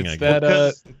the feeling I get.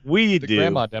 The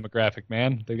grandma demographic,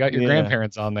 man. They got your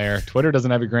grandparents on there. Twitter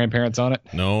doesn't have your grandparents on it.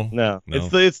 No.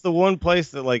 It's the one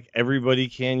place that like everybody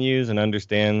can use and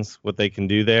understands what they can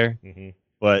do there. Mm-hmm.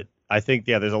 But I think,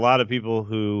 there's a lot of people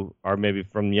who are maybe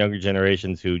from younger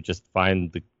generations who just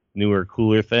find the newer,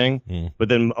 cooler thing. Mm. But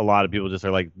then a lot of people just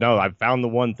are like, no, I've found the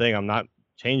one thing. I'm not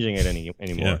changing it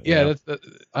anymore. Yeah.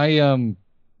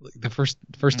 The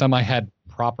first time I had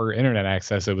proper internet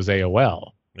access, it was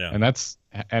AOL. Yeah. And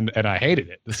I hated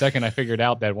it. The second I figured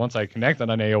out that once I connected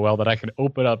on AOL that I can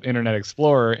open up Internet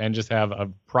Explorer and just have a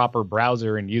proper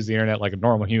browser and use the internet like a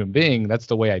normal human being, that's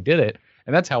the way I did it.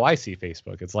 And that's how I see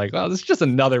Facebook. It's like, this is just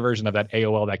another version of that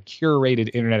AOL, that curated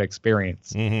internet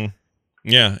experience. Mm-hmm.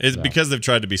 Yeah, it's because they've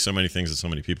tried to be so many things to so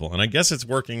many people, and I guess it's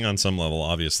working on some level,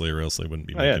 obviously, or else they wouldn't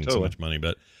be making so much money.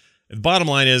 But the bottom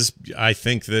line is, I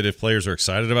think that if players are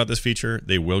excited about this feature,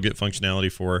 they will get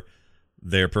functionality for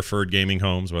their preferred gaming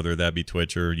homes, whether that be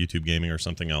Twitch or YouTube gaming or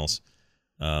something else.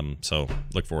 So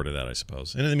look forward to that, I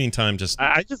suppose. And in the meantime,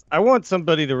 I want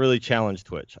somebody to really challenge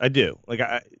Twitch. I do. Like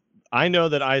I know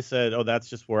that I said, oh, that's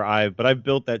just where but I've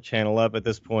built that channel up at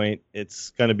this point.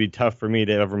 It's going to be tough for me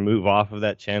to ever move off of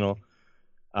that channel.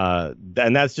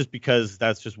 And that's just because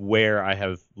that's just where I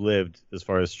have lived as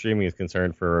far as streaming is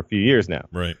concerned for a few years now.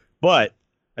 Right. But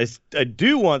I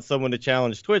do want someone to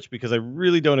challenge Twitch because I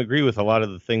really don't agree with a lot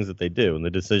of the things that they do and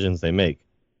the decisions they make.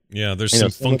 Yeah, there's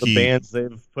some funky of the bands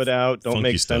they've put out don't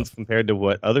make sense compared to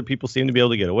what other people seem to be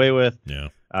able to get away with. Yeah.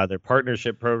 Their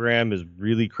partnership program is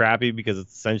really crappy because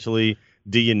it's essentially,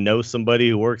 do you know somebody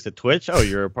who works at Twitch? Oh,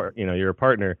 you're a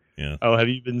partner. Yeah. Oh, have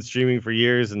you been streaming for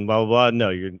years and blah blah blah? No,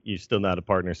 you're still not a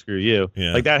partner. Screw you.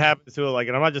 Yeah. Like that happens to and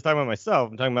I'm not just talking about myself.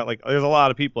 I'm talking about like there's a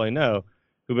lot of people I know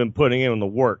who've been putting in the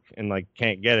work and like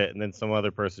can't get it, and then some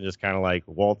other person just kind of like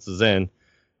waltzes in.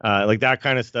 Like that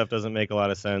kind of stuff doesn't make a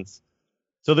lot of sense.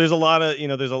 So there's a lot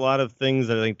of things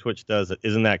that I think Twitch does that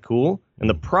isn't that cool. And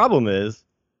the problem is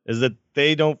that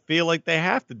they don't feel like they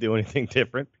have to do anything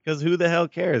different because who the hell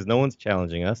cares? No one's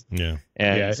challenging us. Yeah.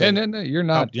 And you're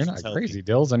not crazy,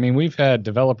 Dills. I mean, we've had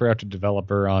developer after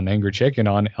developer on Angry Chicken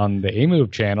on the A-Move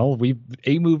channel.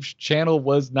 A-Move's channel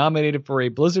was nominated for a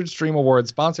Blizzard Stream Award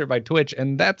sponsored by Twitch,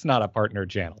 and that's not a partner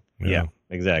channel. Yeah,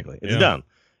 exactly. It's dumb.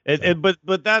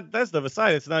 But that stuff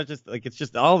aside, it's not just like it's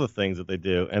just all the things that they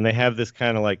do, and they have this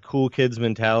kind of like cool kids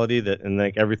mentality and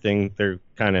like everything they're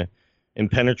kind of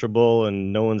impenetrable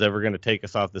and no one's ever going to take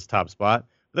us off this top spot.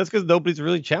 But that's because nobody's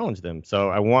really challenged them. So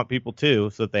I want people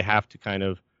to, so that they have to kind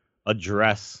of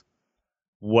address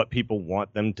what people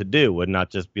want them to do and not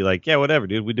just be like, yeah, whatever,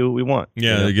 dude, we do what we want.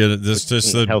 Yeah, they get it. It's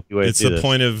just the this.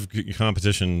 point of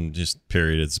competition, just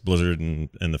period. It's Blizzard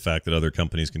and the fact that other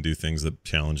companies can do things that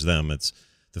challenge them. It's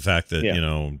the fact that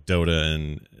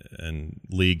Dota and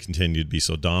League continue to be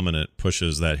so dominant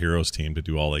pushes that Heroes team to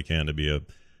do all they can to be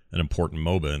an important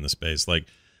MOBA in the space. Like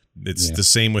it's the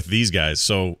same with these guys.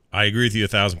 So I agree with you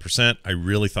 1,000%. I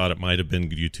really thought it might have been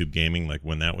YouTube gaming. Like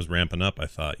when that was ramping up, I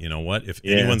thought, you know what? If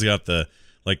anyone's got the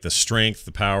strength,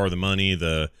 the power, the money,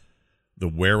 the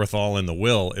wherewithal, and the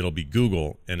will, it'll be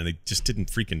Google. And they just didn't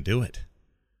freaking do it.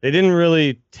 They didn't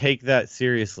really take that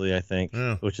seriously, I think,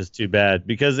 which is too bad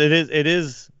because it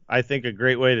is, I think, a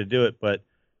great way to do it, but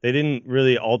they didn't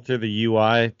really alter the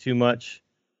UI too much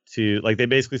they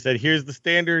basically said, here's the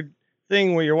standard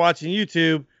thing where you're watching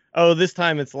YouTube. Oh, this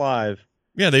time it's live.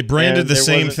 Yeah, they branded the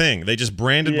same thing. They just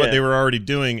branded what they were already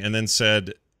doing and then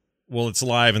said, well, it's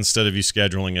live instead of you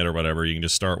scheduling it or whatever. You can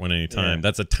just start one anytime. Yeah.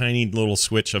 That's a tiny little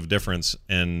switch of difference,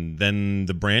 and then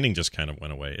the branding just kind of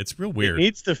went away. It's real weird. It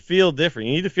needs to feel different.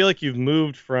 You need to feel like you've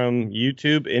moved from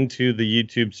YouTube into the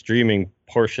YouTube streaming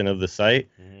portion of the site,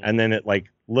 and then it like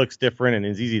looks different and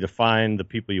is easy to find the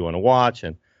people you want to watch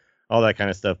and all that kind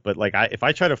of stuff. But like, if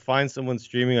I try to find someone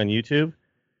streaming on YouTube,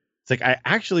 it's like I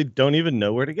actually don't even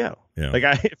know where to go. Yeah. Like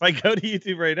if I go to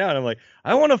YouTube right now and I'm like,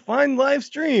 I want to find live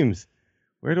streams.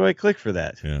 Where do I click for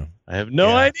that? Yeah, I have no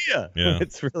idea. Yeah,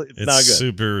 it's not good.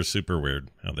 Super, super weird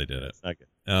how they did it. It's not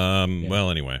good. Well,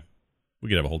 anyway, we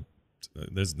could have a whole.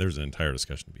 There's an entire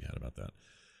discussion to be had about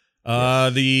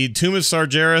that. The Tomb of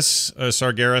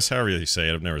Sargeras, however you say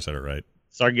it, I've never said it right.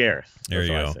 Sargeras. There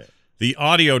you go. The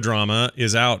audio drama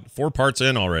is out 4 parts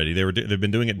in already. They've been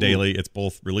doing it daily. It's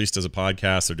both released as a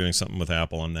podcast. They're doing something with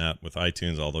Apple on that, with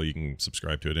iTunes, although you can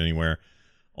subscribe to it anywhere.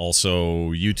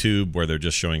 Also YouTube, where they're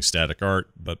just showing static art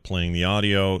but playing the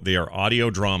audio. They are audio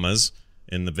dramas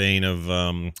in the vein of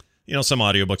some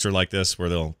audiobooks are like this, where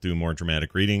they'll do more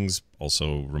dramatic readings.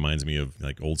 Also reminds me of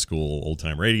like old school old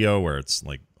time radio, where it's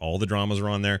like all the dramas are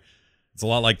on there. It's a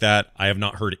lot like that. I have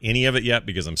not heard any of it yet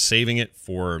because I'm saving it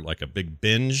for like a big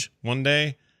binge one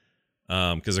day,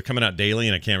 because they're coming out daily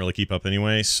and I can't really keep up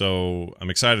anyway. So I'm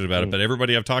excited about it. But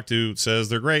everybody I've talked to says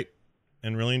they're great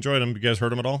and really enjoyed them. You guys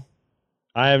heard them at all?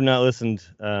 I have not listened,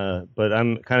 but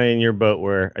I'm kind of in your boat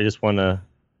where I just want to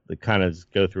kind of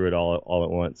go through it all at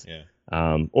once.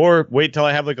 Yeah. Or wait till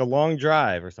I have like a long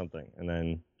drive or something and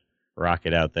then rock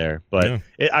it out there. But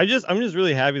I'm just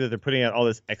really happy that they're putting out all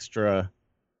this extra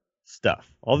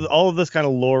stuff, all of this kind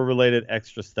of lore related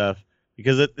extra stuff,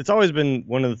 because it's always been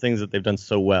one of the things that they've done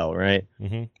so well, right?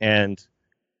 Mm-hmm. And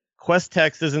quest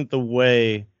text isn't the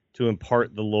way to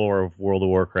impart the lore of World of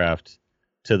Warcraft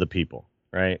to the people.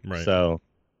 Right. So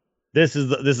this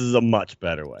is a much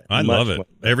better way. I love it.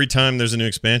 Every time there's a new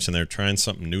expansion, they're trying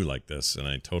something new like this, and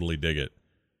I totally dig it.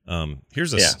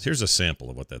 Here's a sample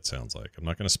of what that sounds like. I'm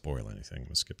not going to spoil anything. I'm going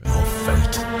to skip it.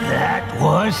 Fate. That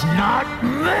was not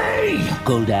me!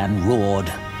 Gul'dan roared.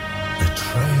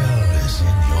 Betrayal is in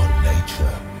your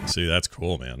nature. See, that's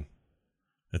cool, man.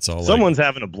 It's all Someone's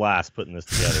having a blast putting this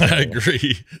together. I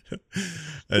agree. I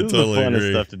This is totally the funnest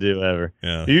agree. stuff to do ever.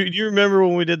 Yeah. You remember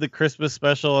when we did the Christmas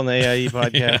special on the AIE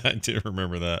podcast? Yeah, I do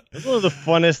remember that. It was one of the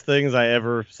funnest things I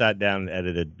ever sat down and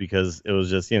edited because it was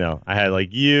just, I had like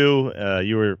you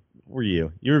were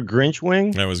Grinch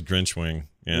Wing? That was Grinch Wing.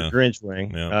 Yeah. Grinch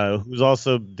Wing, Yeah. who's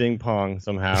also Ding Pong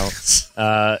somehow.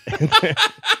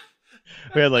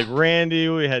 We had like Randy,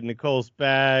 we had Nicole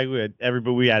Spag, we had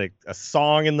everybody, we had a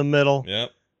song in the middle.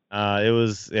 Yep.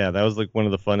 That was like one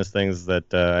of the funnest things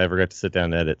that I ever got to sit down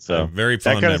and edit. So very that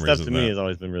fun kind of memories stuff of to me that. has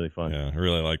always been really fun. Yeah, I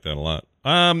really like that a lot.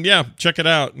 Yeah, check it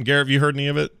out. Garrett, have you heard any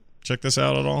of it? Check this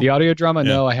out at all? The audio drama? Yeah.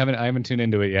 No, I haven't tuned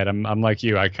into it yet. I'm like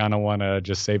you. I kind of want to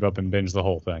just save up and binge the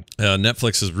whole thing.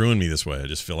 Netflix has ruined me this way. I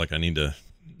just feel like I need to,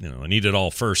 I need it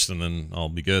all first, and then I'll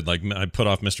be good. Like I put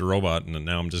off Mr. Robot, and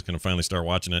now I'm just going to finally start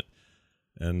watching it.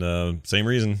 And same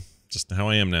reason, just how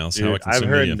I am now. So how I Dude, consume I've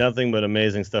heard media. nothing but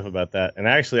amazing stuff about that. And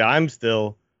actually, I'm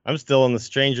still on the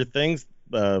Stranger Things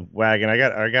wagon. I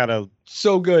got a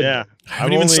So good. yeah. I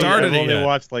haven't even started I've it only yet.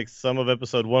 watched like some of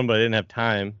episode 1, but I didn't have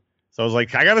time. So I was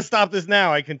like, I got to stop this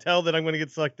now. I can tell that I'm going to get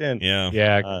sucked in. Yeah,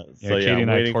 Yeah. Katie I'm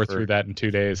and I waiting tore for- through that in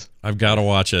 2 days. I've got to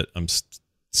watch it. I'm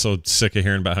so sick of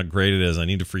hearing about how great it is. I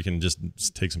need to freaking just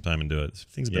take some time and do it.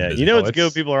 Things have been Yeah, busy. you know it's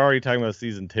it's- good. People are already talking about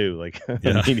season 2, like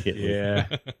Yeah. immediately. Yeah.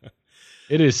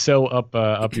 It is so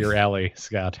up your alley,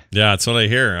 Scott. Yeah, that's what I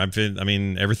hear. I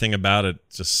mean, everything about it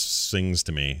just sings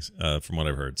to me from what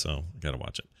I've heard. So I got to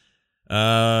watch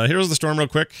it. Here's the Storm real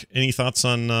quick. Any thoughts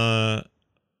on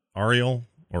Ariel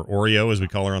or Oreo, as we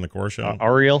call her on the core show?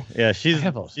 Ariel, yeah, she's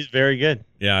very good.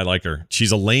 Yeah, I like her.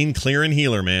 She's a lane clearing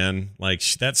healer, man. Like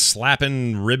that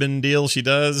slapping ribbon deal she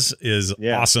does is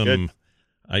awesome. Good.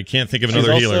 I can't think of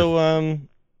another healer.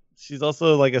 She's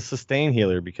also like a sustain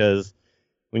healer because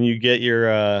when you get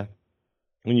your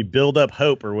when you build up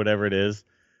hope or whatever it is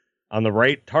on the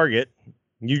right target,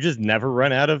 you just never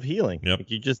run out of healing. Yep.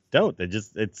 Like, you just don't.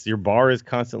 It's your bar is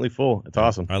constantly full. It's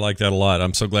awesome. I like that a lot.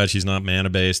 I'm so glad she's not mana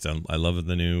based. I love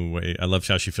the new way. I love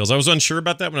how she feels. I was unsure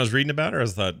about that when I was reading about her. I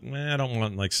thought, I don't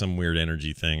want like some weird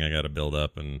energy thing I got to build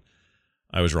up, and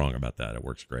I was wrong about that. It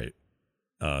works great.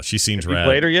 She seems Have you rad.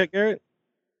 played her yet, Garrett?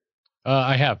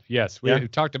 I have, yes. We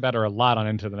talked about her a lot on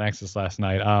Into the Nexus last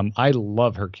night. I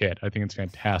love her kit. I think it's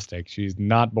fantastic. She's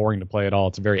not boring to play at all.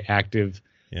 It's a very active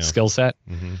skill set.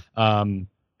 Mm-hmm.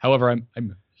 However,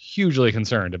 I'm hugely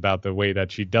concerned about the way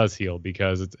that she does heal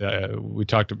because we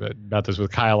talked about this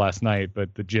with Kyle last night,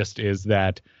 but the gist is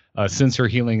that since her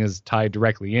healing is tied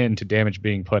directly into damage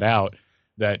being put out,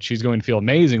 that she's going to feel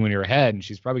amazing when you're ahead, and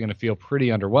she's probably going to feel pretty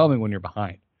underwhelming when you're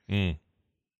behind.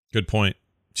 Good point.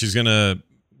 She's going to...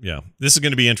 Yeah, this is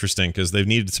going to be interesting because they've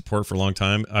needed support for a long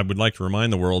time. I would like to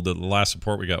remind the world that the last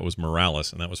support we got was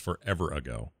Morales, and that was forever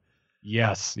ago.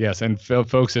 Yes. And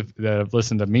folks that have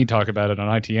listened to me talk about it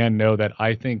on ITN know that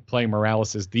I think playing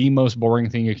Morales is the most boring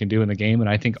thing you can do in the game, and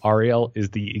I think Ariel is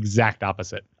the exact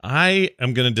opposite. I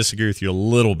am going to disagree with you a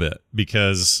little bit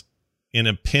because in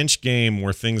a pinch game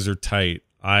where things are tight,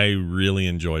 I really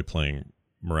enjoy playing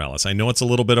Morales. I know it's a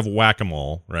little bit of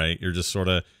whack-a-mole, right? You're just sort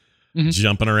of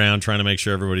jumping around trying to make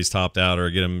sure everybody's topped out or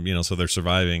get them, so they're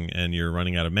surviving, and you're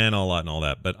running out of mana a lot and all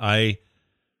that. But I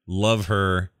love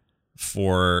her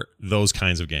for those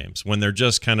kinds of games when they're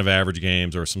just kind of average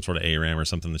games or some sort of ARAM or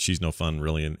something that she's no fun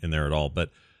really in there at all. But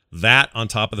that on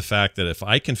top of the fact that if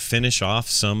I can finish off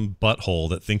some butthole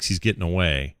that thinks he's getting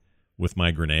away with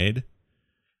my grenade,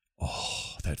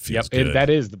 that feels good. That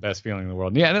is the best feeling in the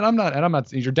world. Yeah, and I'm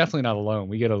not. You're definitely not alone.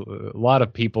 We get a lot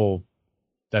of people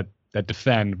that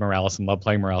defend Morales and love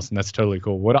playing Morales, and that's totally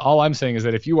cool. All I'm saying is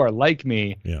that if you are like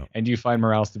me and you find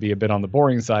Morales to be a bit on the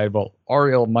boring side, well,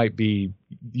 Ariel might be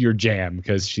your jam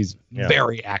because she's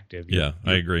very active.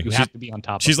 I agree. You have to be on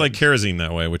top of She's like things. Karazim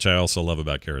that way, which I also love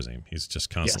about Karazim. He's just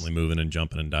constantly moving and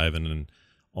jumping and diving and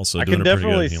also I doing can a pretty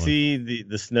definitely good healing. see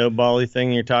the snowbally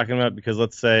thing you're talking about because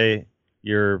let's say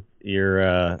your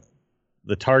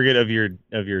the target of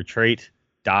your trait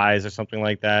dies or something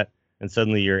like that, and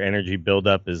suddenly your energy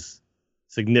buildup is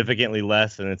significantly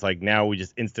less, and it's like now we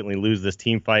just instantly lose this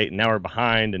team fight, and now we're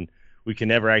behind, and we can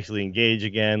never actually engage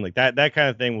again. Like that kind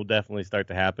of thing will definitely start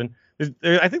to happen.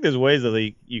 I think there's ways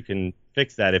that you can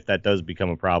fix that if that does become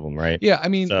a problem, right? Yeah, I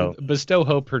mean, Bestow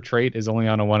Hope, her trait is only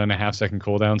on a 1.5 second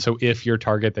cooldown. So if your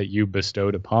target that you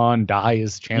bestowed upon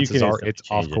dies, chances are it's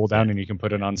off cooldown and you can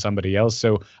put it on somebody else.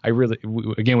 So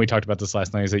we talked about this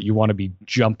last night, is that you want to be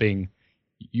jumping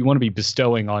you want to be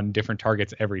bestowing on different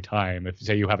targets every time. If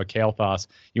say you have a Kael'thas,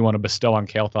 you want to bestow on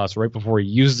Kael'thas right before he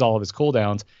uses all of his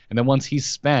cooldowns, and then once he's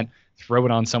spent, throw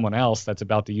it on someone else that's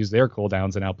about to use their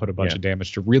cooldowns and output a bunch of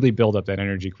damage to really build up that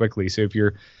energy quickly. So if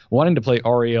you're wanting to play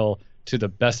Ariel to the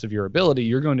best of your ability,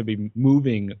 you're going to be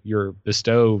moving your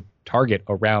bestow target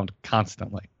around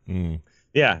constantly.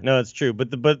 Yeah, no, it's true.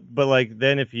 But like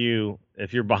then if you're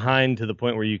behind to the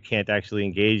point where you can't actually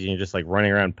engage and you're just like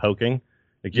running around poking,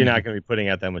 like you're not going to be putting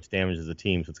out that much damage as a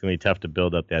team, so it's going to be tough to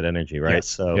build up that energy, right? Yes.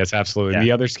 So yes, absolutely. Yeah.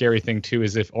 The other scary thing too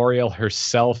is if Ariel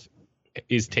herself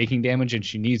is taking damage and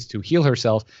she needs to heal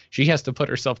herself, she has to put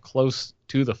herself close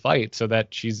to the fight so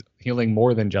that she's healing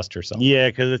more than just herself. Yeah,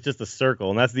 because it's just a circle,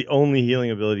 and that's the only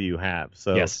healing ability you have.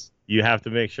 So yes, you have to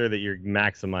make sure that you're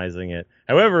maximizing it.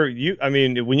 However,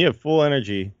 when you have full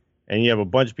energy and you have a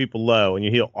bunch of people low and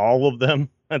you heal all of them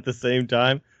at the same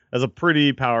time, that's a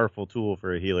pretty powerful tool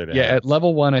for a healer to have. At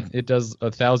level 1 it does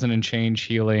 1,000 and change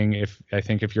healing if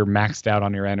you're maxed out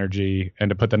on your energy. And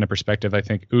to put that into perspective, I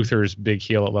think Uther's big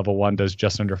heal at level 1 does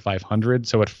just under 500.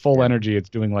 So at full energy, it's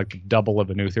doing like double of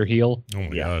an Uther heal. Oh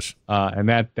my gosh. And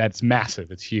that's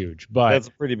massive. It's huge. But that's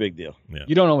a pretty big deal. Yeah.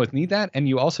 You don't always need that, and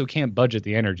you also can't budget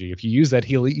the energy. If you use that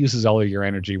heal, it uses all of your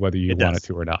energy whether you want it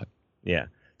to or not. Yeah.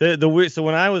 So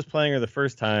when I was playing her the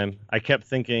first time, I kept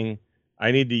thinking I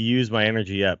need to use my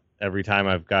energy up every time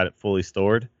I've got it fully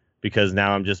stored, because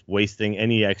now I'm just wasting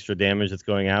any extra damage that's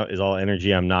going out is all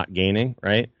energy I'm not gaining,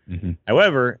 right? Mm-hmm.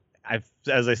 However,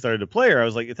 as I started to play her, I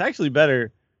was like, it's actually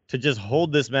better to just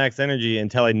hold this max energy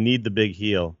until I need the big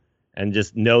heal and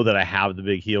just know that I have the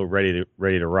big heal ready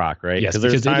to rock, right? Yes, because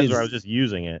there's times where I was just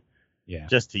using it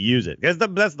just to use it.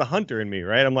 That's the hunter in me,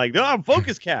 right? I'm like, no, I'm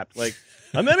focus capped. Like,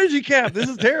 I'm energy capped. This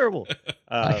is terrible.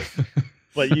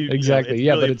 But exactly,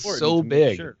 you know, but it's so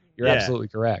big. Sure. You're absolutely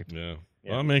correct. Yeah.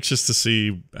 Well, I'm anxious to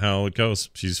see how it goes.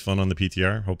 She's fun on the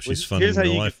PTR. Hope she's fun in Here's how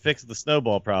real you life. could fix the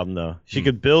snowball problem, though. She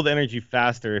could build energy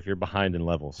faster if you're behind in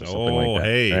levels. Or something like that,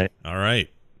 hey, right? All right,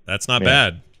 that's not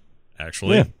bad,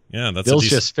 actually. Yeah, that's Bill's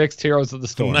just fixed Heroes of the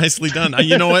Storm. Nicely done.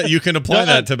 You know what? You can apply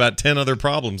that to about 10 other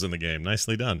problems in the game.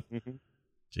 Nicely done.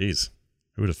 Jeez,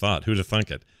 who'd have thought? Who'd have thunk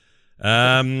it?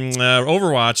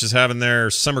 Overwatch is having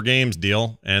their Summer Games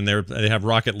deal, and they have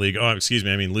Rocket League. Oh, excuse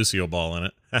me, I mean Lucio Ball in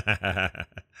it.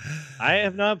 I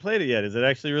have not played it yet. Is it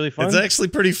actually really fun? It's actually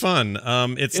pretty fun.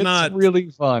 It's not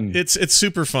really fun. It's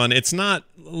super fun. It's not.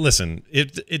 Listen,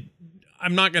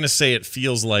 I'm not going to say it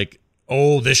feels like,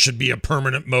 oh, this should be a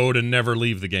permanent mode and never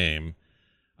leave the game.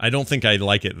 I don't think I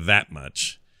like it that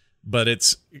much, but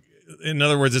in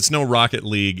other words, it's no Rocket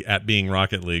League at being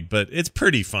Rocket League, but it's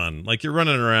pretty fun. Like, you're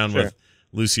running around with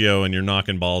Lucio and you're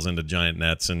knocking balls into giant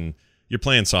nets and you're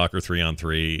playing soccer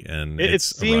 3-on-3, and it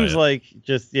seems like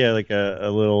just like a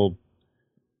little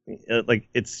like,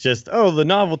 it's just, the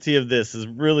novelty of this is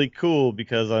really cool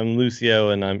because I'm Lucio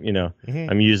and I'm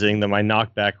I'm using my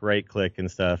knockback right click and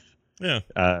stuff. Yeah.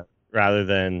 Rather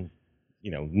than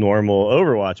normal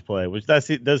Overwatch play, which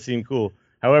does seem cool.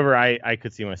 However, I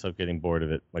could see myself getting bored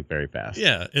of it like very fast.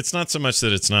 Yeah, it's not so much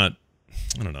that it's not,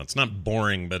 I don't know, it's not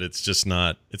boring, but it's just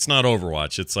not, it's not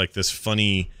Overwatch. It's like this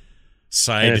funny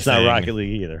side and it's thing. not Rocket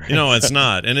League either. No, it's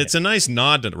not. And it's a nice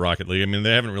nod to Rocket League. I mean,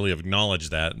 they haven't really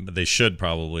acknowledged that, but they should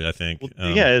probably, I think.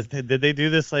 Well, did they do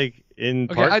this like in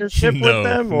partnership with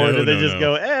them? Or did they just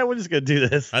go, we're just going to do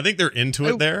this? I think they're into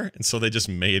it there, and so they just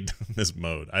made this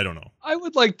mode. I don't know. I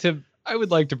would like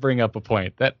to bring up a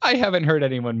point that I haven't heard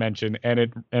anyone mention, and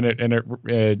it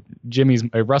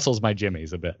rustles my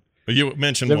jimmies a bit. But you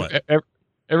mentioned what?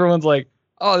 Everyone's like,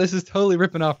 "Oh, this is totally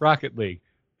ripping off Rocket League,"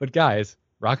 but guys,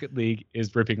 Rocket League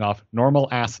is ripping off normal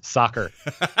ass soccer.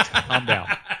 Calm down.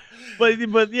 But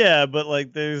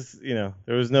like there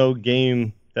was no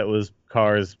game that was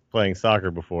cars playing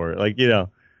soccer before. Like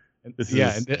this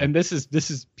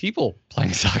is people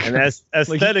playing soccer. And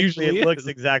aesthetically, it looks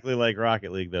exactly like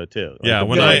Rocket League, though, too. Like, yeah,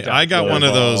 when I got one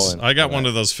of those, one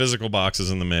of those physical boxes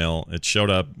in the mail. It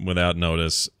showed up without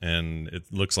notice, and it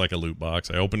looks like a loot box.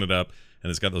 I opened it up, and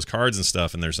it's got those cards and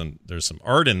stuff, and there's some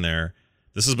art in there.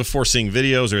 This is before seeing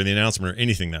videos or the announcement or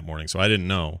anything that morning, so I didn't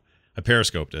know. I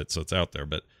periscoped it, so it's out there.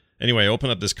 But anyway, I open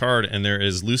up this card, and there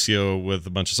is Lucio with a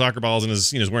bunch of soccer balls, and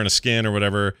is wearing a skin or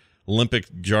whatever. Olympic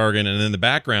jargon, and in the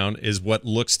background is what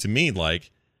looks to me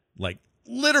like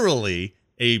literally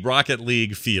a Rocket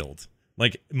League field.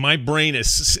 Like, my brain, as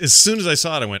soon as I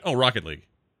saw it, I went, oh, Rocket League.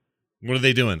 What are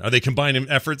they doing? Are they combining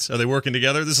efforts? Are they working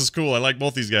together? This is cool. I like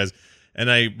both these guys.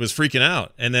 And I was freaking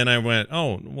out. And then I went,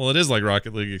 oh, well, it is like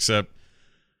Rocket League, except,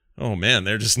 oh man,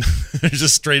 they're just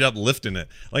straight up lifting it.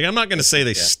 Like, I'm not going to say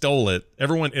they stole it.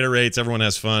 Everyone iterates. Everyone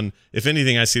has fun. If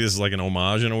anything, I see this as like an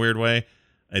homage in a weird way.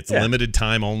 It's limited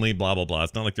time only, blah, blah, blah.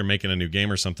 It's not like they're making a new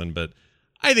game or something, but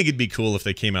I think it'd be cool if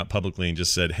they came out publicly and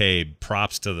just said, hey,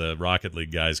 props to the Rocket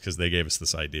League guys because they gave us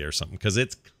this idea or something, because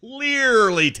it's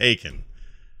clearly taken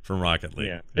from Rocket League.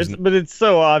 Yeah, but it's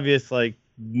so obvious, like,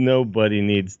 nobody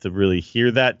needs to really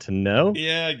hear that to know.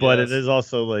 Yeah, I guess. But it is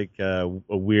also, like, a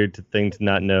weird thing to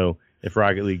not know if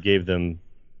Rocket League gave them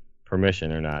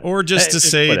permission or not, or just to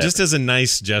say, whatever. Just as a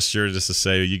nice gesture, just to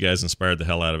say, you guys inspired the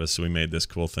hell out of us, so we made this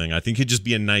cool thing. I think it'd just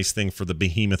be a nice thing for the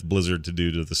behemoth Blizzard to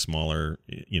do to the smaller,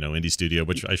 indie studio,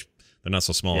 which they're not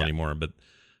so small anymore, but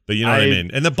you know what I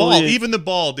mean. And the ball, even the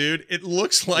ball, dude, it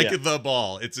looks like the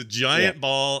ball. It's a giant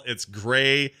ball. It's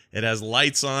gray. It has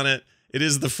lights on it. It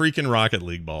is the freaking Rocket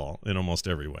League ball in almost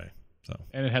every way. So.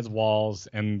 And it has walls,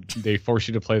 and they force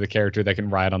you to play the character that can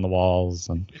ride on the walls.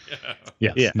 And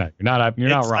no, you're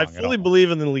not wrong. I fully believe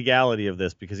in the legality of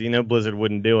this because Blizzard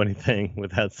wouldn't do anything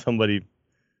without somebody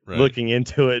looking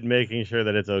into it and making sure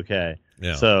that it's okay.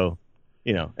 Yeah. So,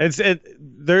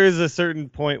 there is a certain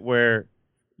point where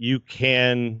you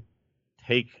can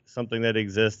take something that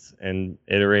exists and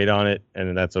iterate on it,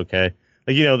 and that's okay.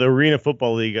 Like, the Arena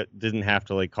Football League didn't have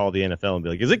to call the NFL and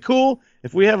be like, is it cool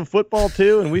if we have a football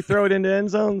too and we throw it into end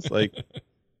zones? Like,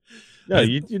 no,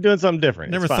 you're doing something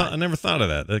different. I never thought of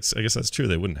that. I guess that's true.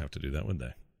 They wouldn't have to do that, would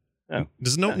they? No.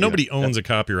 Nobody owns a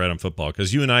copyright on football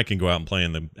because you and I can go out and play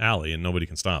in the alley and nobody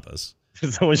can stop us.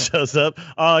 Someone shows up.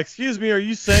 Excuse me, are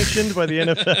you sanctioned by the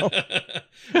NFL?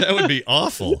 That would be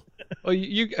awful.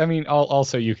 Well,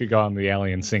 also you could go on the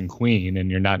alley and sing Queen,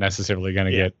 and you're not necessarily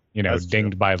going to get,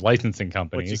 dinged by licensing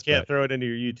companies. But you can't throw it into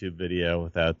your YouTube video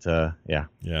without,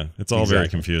 Yeah, it's all very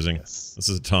confusing. Yes. This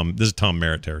is Tom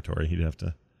Merritt territory. He'd have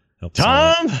to help.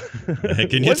 Tom,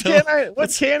 can you tell?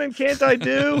 What can and can't I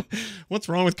do? What's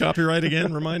wrong with copyright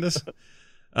again? Remind us.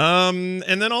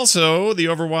 And then also the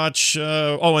Overwatch.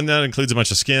 And that includes a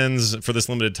bunch of skins for this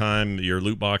limited time. Your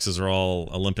loot boxes are all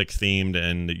Olympic themed,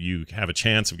 and you have a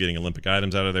chance of getting Olympic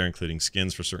items out of there, including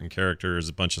skins for certain characters,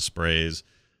 a bunch of sprays,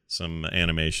 some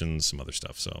animations, some other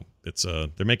stuff. So it's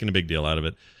they're making a big deal out of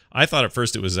it. I thought at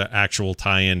first it was an actual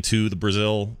tie-in to the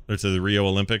Brazil or to the Rio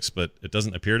Olympics, but it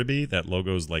doesn't appear to be. That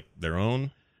logo's like their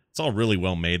own. It's all really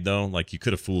well made though. Like, you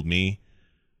could have fooled me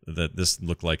that this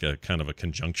looked like a kind of a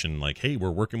conjunction, like, hey,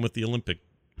 we're working with the Olympic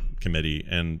Committee.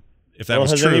 And if that was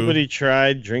true... Has anybody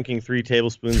tried drinking 3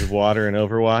 tablespoons of water in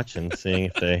Overwatch and seeing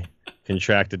if they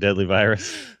contract a deadly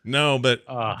virus? No, but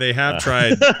they have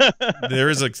tried.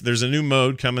 There's a new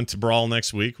mode coming to Brawl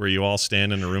next week where you all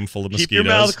stand in a room full of mosquitoes. Keep your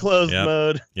mouth closed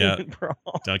mode. Yeah.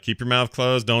 Keep your mouth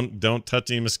closed. Don't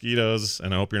touch any mosquitoes,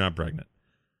 and I hope you're not pregnant.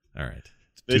 All right.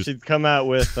 They should come out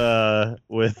with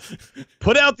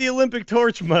put out the Olympic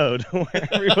torch mode where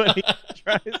everybody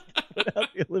tries to put out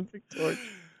the Olympic torch.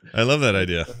 I love that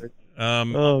idea.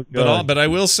 But I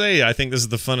will say, I think this is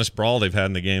the funnest Brawl they've had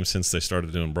in the game since they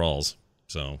started doing Brawls.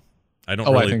 So I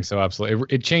think so, absolutely.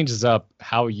 It changes up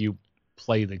how you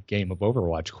play the game of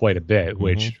Overwatch quite a bit,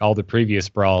 which all the previous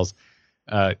Brawls,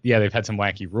 they've had some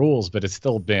wacky rules, but it's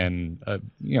still been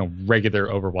regular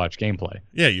Overwatch gameplay.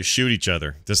 Yeah, you shoot each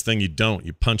other. This thing you don't.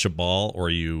 You punch a ball, or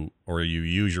you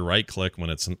use your right click when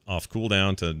it's off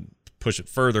cooldown to push it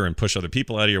further and push other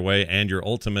people out of your way, and your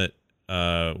ultimate,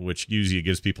 which usually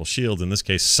gives people shields, in this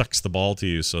case sucks the ball to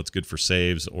you, so it's good for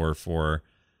saves or for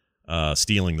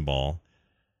stealing the ball.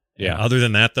 Yeah. Other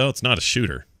than that, though, it's not a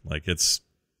shooter. Like, it's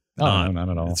not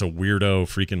at all. It's a weirdo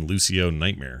freaking Lucio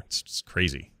nightmare. It's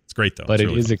crazy. It's great, though. But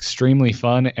it is extremely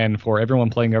fun, and for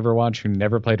everyone playing Overwatch who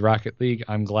never played Rocket League,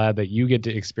 I'm glad that you get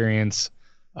to experience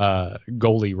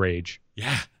goalie rage.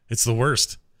 Yeah, it's the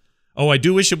worst. Oh, I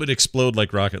do wish it would explode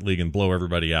like Rocket League and blow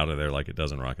everybody out of there like it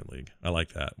does in Rocket League. I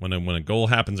like that. When a goal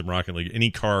happens in Rocket League,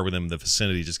 any car within the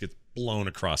vicinity just gets blown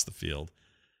across the field.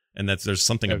 And there's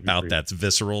something about that's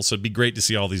visceral, so it'd be great to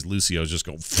see all these Lucios just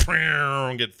go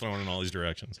and get thrown in all these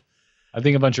directions. I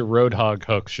think a bunch of Roadhog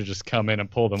hooks should just come in and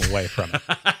pull them away from it.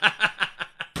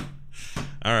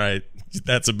 All right.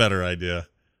 That's a better idea.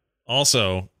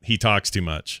 Also, he talks too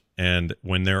much. And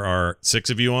when there are 6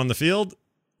 of you on the field,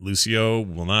 Lucio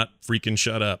will not freaking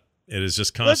shut up. It is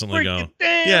just constantly going.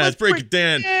 Let's break it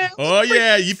down. Oh,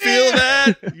 yeah. You feel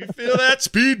that? You feel that?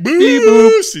 Speed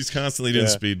boost. He's constantly doing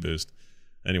speed boost.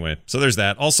 Anyway, so there's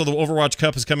that. Also, the Overwatch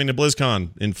Cup is coming to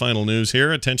BlizzCon. In final news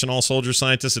here, attention all soldiers,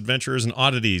 scientists, adventurers, and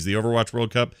oddities. The Overwatch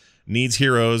World Cup needs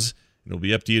heroes. It'll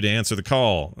be up to you to answer the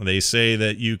call. They say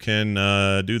that you can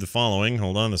do the following.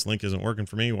 Hold on, this link isn't working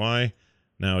for me. Why?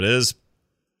 Now it is.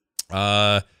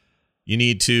 You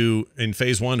need to, in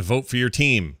phase 1, vote for your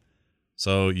team.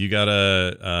 So you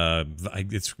gotta.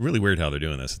 It's really weird how they're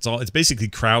doing this. It's basically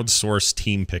crowdsourced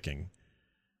team picking.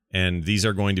 And these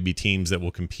are going to be teams that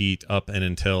will compete up and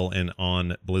until and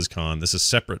on BlizzCon. This is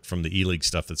separate from the E-League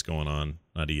stuff that's going on.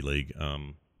 Not E-League.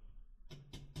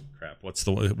 Crap.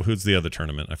 Who's the other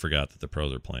tournament? I forgot that the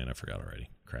pros are playing. I forgot already.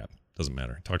 Crap. Doesn't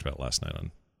matter. I talked about it last night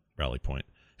on Rally Point.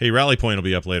 Hey, Rally Point will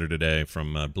be up later today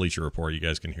from Bleacher Report. You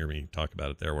guys can hear me talk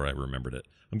about it there where I remembered it.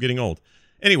 I'm getting old.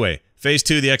 Anyway, Phase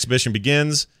 2, the exhibition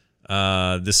begins.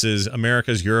 This is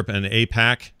Americas, Europe, and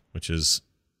APAC, which is,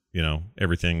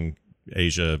 everything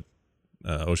Asia,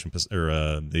 Ocean, or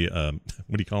what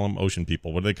do you call them? Ocean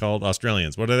people. What are they called?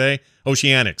 Australians. What are they?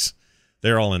 Oceanics.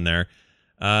 They're all in there.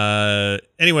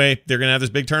 Anyway, they're going to have this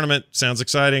big tournament. Sounds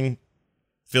exciting.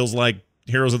 Feels like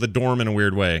Heroes of the Dorm in a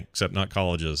weird way, except not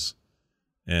colleges.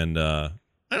 And I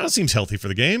don't know, it seems healthy for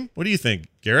the game. What do you think,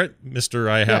 Garrett? Mr.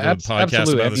 I have a podcast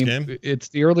absolutely. about this game. It's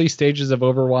the early stages of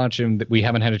Overwatch, and we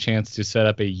haven't had a chance to set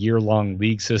up a year-long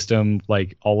league system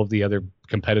like all of the other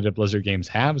competitive Blizzard games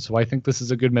have. So I think this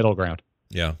is a good middle ground.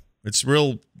 Yeah, it's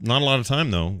not a lot of time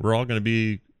though. We're all going to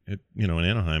be, in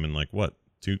Anaheim in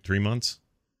 2-3 months,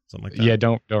 something like that. Yeah,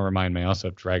 don't remind me. I also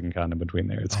have Dragon Con in between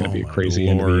there. It's going to be a crazy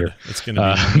Lord. end of the year. It's going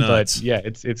to be nuts. But yeah,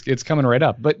 it's coming right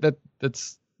up. But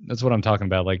that's what I'm talking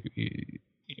about. Like,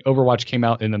 Overwatch came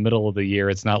out in the middle of the year.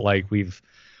 It's not like we've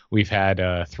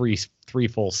had three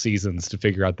full seasons to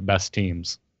figure out the best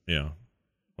teams. Yeah.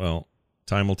 Well,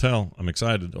 time will tell. I'm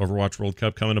excited. Overwatch World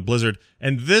Cup coming to Blizzard.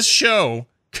 And this show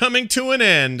coming to an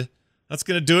end. That's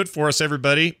going to do it for us,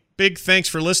 everybody. Big thanks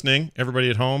for listening, everybody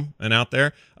at home and out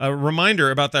there. A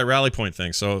reminder about that Rally Point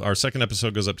thing. So our second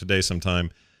episode goes up today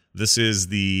sometime. This is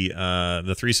the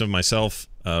threesome of myself,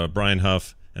 Brian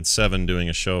Huff, and Seven doing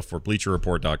a show for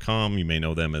BleacherReport.com. You may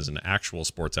know them as an actual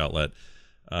sports outlet.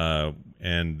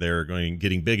 And they're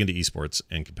getting big into esports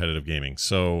and competitive gaming.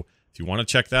 So if you want to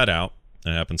check that out,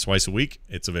 it happens twice a week.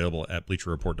 It's available at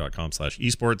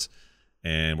BleacherReport.com/esports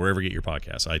and wherever you get your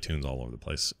podcasts, iTunes, all over the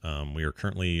place. We are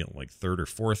currently third or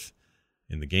fourth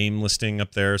in the game listing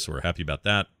up there, so we're happy about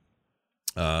that.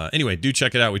 Anyway, do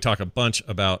check it out. We talk a bunch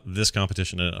about this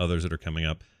competition and others that are coming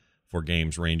up for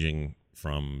games ranging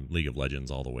from League of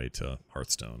Legends all the way to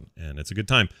Hearthstone, and it's a good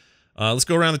time. Let's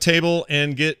go around the table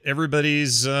and get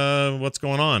everybody's what's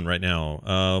going on right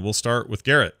now. We'll start with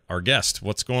Garrett, our guest.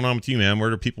 What's going on with you, man?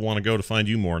 Where do people want to go to find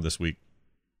you more this week?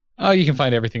 You can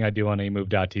find everything I do on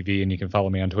amove.tv, and you can follow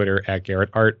me on Twitter at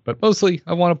GarrettArt. But mostly,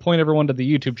 I want to point everyone to the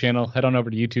YouTube channel. Head on over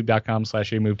to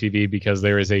youtube.com/amovetv because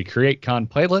there is a CreateCon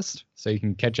playlist, so you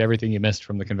can catch everything you missed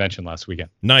from the convention last weekend.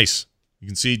 Nice. You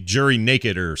can see Jury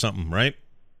naked or something, right?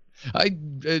 I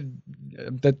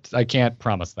can't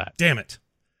promise that. Damn it.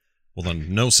 Well,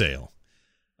 then, no sale.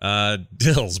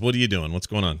 Dills, what are you doing? What's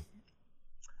going on?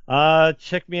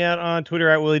 Check me out on Twitter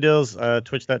at Willie Dills,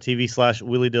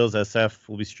 twitch.tv/WillieDillsSF.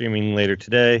 We'll be streaming later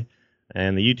today.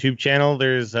 And the YouTube channel,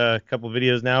 there's a couple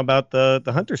videos now about the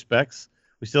Hunter specs.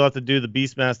 We still have to do the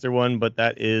Beastmaster one, but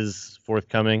that is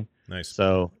forthcoming. Nice.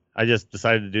 So I just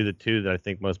decided to do the two that I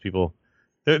think most people,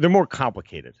 they're more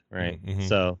complicated, right? Mm-hmm.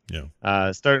 So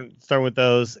yeah. Start with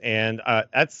those. And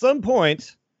at some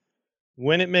point,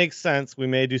 when it makes sense, we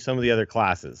may do some of the other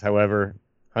classes. However,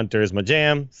 Hunter is my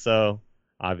jam, so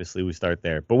obviously we start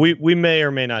there. But we may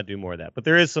or may not do more of that. But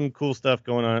there is some cool stuff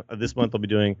going on. This month I'll be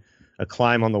doing a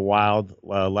climb on the wild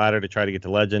ladder to try to get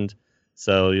to legend.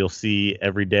 So you'll see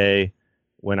every day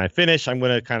when I finish, I'm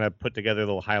going to kind of put together a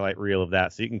little highlight reel of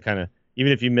that. So you can kind of,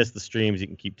 even if you miss the streams, you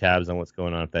can keep tabs on what's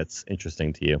going on if that's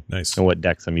interesting to you. Nice. And what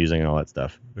decks I'm using and all that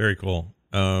stuff. Very cool.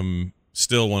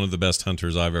 Still one of the best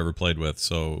hunters I've ever played with,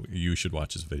 so you should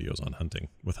watch his videos on hunting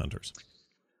with hunters.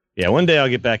 Yeah, one day I'll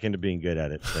get back into being good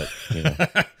at it. But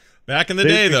Back in the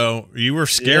day, though, you were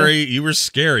scary. Yeah. You were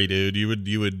scary, dude.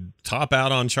 You would top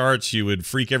out on charts. You would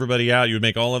freak everybody out. You would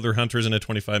make all other hunters in a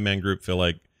 25-man group feel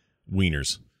like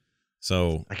wieners.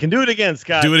 So I can do it again,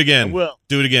 Scott. Do it again. I will.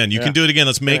 Do it again. You can do it again.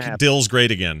 Let's make Dills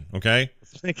great again. Okay.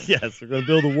 Yes, we're gonna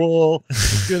build a wall.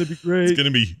 It's gonna be great. It's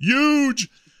gonna be huge.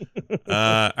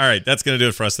 All right, that's going to do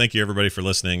it for us. Thank you, everybody, for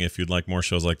listening. If you'd like more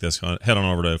shows like this, head on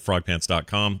over to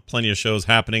frogpants.com. Plenty of shows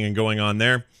happening and going on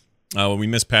there. We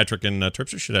miss Patrick and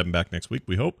Tripster. Should have him back next week,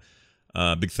 we hope.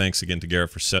 Big thanks again to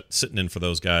Garrett for sitting in for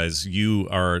those guys. You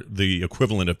are the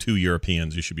equivalent of 2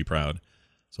 Europeans. You should be proud.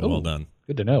 So well done.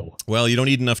 Good to know. Well, you don't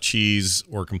eat enough cheese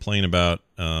or complain about,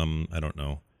 I don't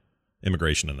know,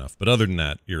 immigration enough. But other than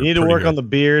that, you need to work on the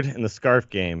beard and the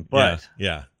scarf game. But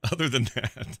yeah. Other than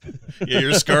that,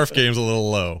 your scarf game's a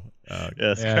little low.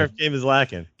 Scarf game is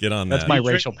lacking. Get on That's that. my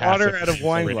racial passive. Water out of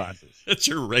wine glasses. It's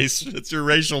your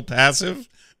racial passive.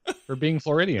 For being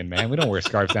Floridian, man, we don't wear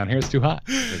scarves down here. It's too hot.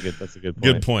 That's a good point.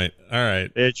 Good point. All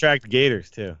right. They attract gators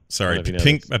too. Sorry,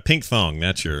 a pink thong.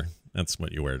 That's your That's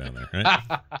what you wear down there, right?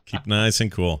 Keep nice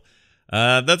and cool.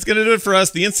 That's going to do it for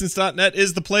us. TheInstance.net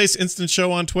is the place. Instant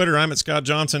Show on Twitter. I'm at Scott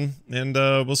Johnson, and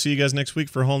we'll see you guys next week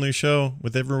for a whole new show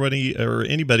with everybody or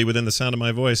anybody within the sound of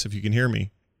my voice. If you can hear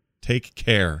me, take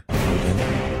care.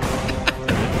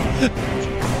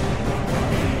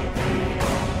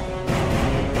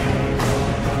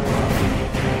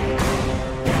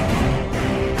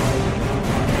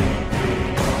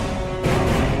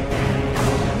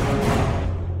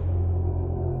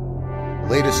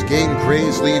 Latest game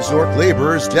craze leaves orc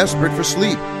laborers desperate for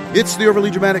sleep. It's the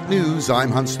Overly Dramatic News. I'm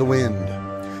Hunts the Wind.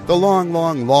 The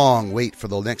long wait for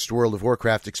the next World of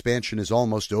Warcraft expansion is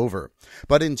almost over.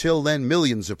 But until then,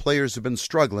 millions of players have been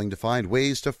struggling to find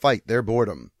ways to fight their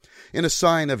boredom. In a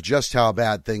sign of just how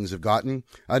bad things have gotten,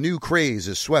 a new craze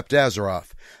has swept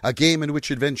Azeroth, a game in which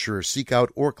adventurers seek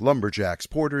out orc lumberjacks,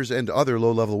 porters, and other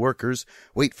low-level workers,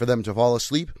 wait for them to fall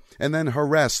asleep, and then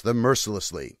harass them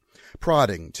mercilessly.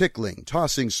 Prodding, tickling,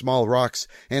 tossing small rocks,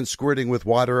 and squirting with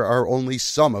water are only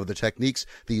some of the techniques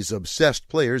these obsessed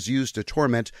players use to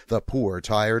torment the poor,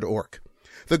 tired orc.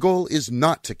 The goal is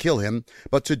not to kill him,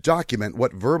 but to document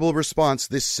what verbal response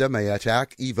this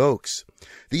semi-attack evokes.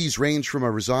 These range from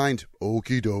a resigned,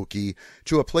 okie dokie,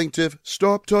 to a plaintive,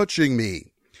 stop touching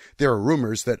me. There are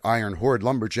rumors that Iron Horde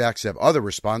lumberjacks have other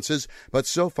responses, but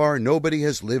so far nobody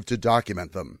has lived to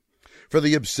document them. For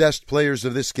the obsessed players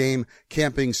of this game,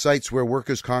 camping sites where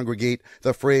workers congregate,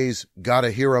 the phrase,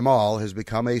 gotta hear 'em all, has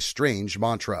become a strange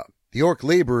mantra. The Orc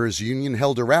Laborers Union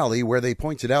held a rally where they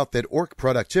pointed out that orc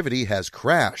productivity has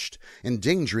crashed,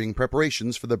 endangering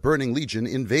preparations for the Burning Legion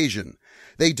invasion.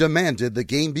 They demanded the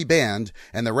game be banned,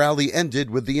 and the rally ended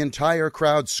with the entire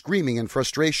crowd screaming in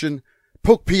frustration,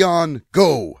 "Poke Peon,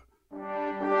 go!"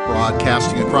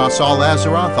 Broadcasting across all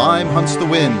Azeroth, I'm Hunts the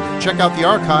Wind. Check out the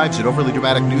archives at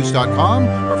overlydramaticnews.com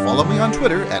or follow me on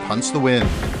Twitter at Hunts the Wind.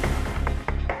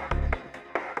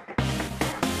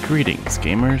 Greetings,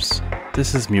 gamers.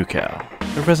 This is Mewcow,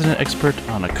 a resident expert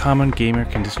on a common gamer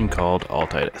condition called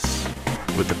altitis.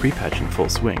 With the pre-patch in full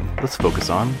swing, let's focus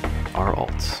on our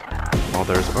alts. While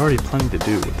there's already plenty to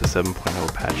do with the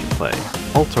 7.0 patch in play,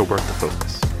 alts are worth the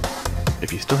focus.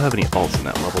 If you still have any alts in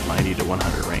that level 90 to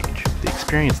 100 range, the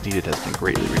experience needed has been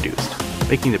greatly reduced,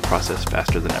 making the process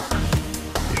faster than ever.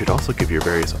 You should also give your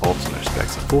various alts and their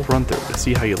specs a full run-through to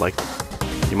see how you like them.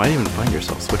 You might even find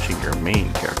yourself switching your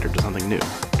main character to something new,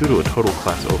 due to a total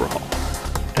class overhaul.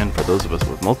 And for those of us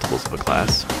with multiples of a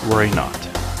class, worry not.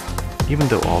 Even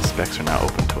though all specs are now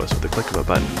open to us with the click of a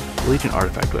button, the Legion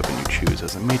artifact weapon you choose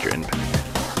has a major impact.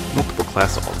 Multiple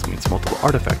class alts means multiple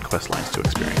artifact quest lines to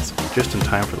experience, just in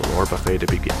time for the lore buffet to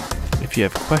begin. If you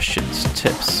have questions,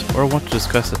 tips, or want to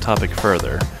discuss the topic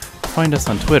further, find us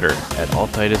on Twitter at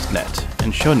altitisnet,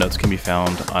 and show notes can be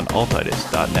found on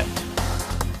altitis.net.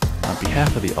 On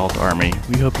behalf of the Alt Army,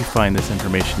 we hope you find this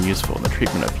information useful in the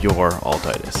treatment of your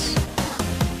altitis.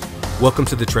 Welcome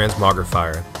to the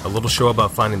Transmogrifier, a little show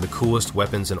about finding the coolest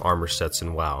weapons and armor sets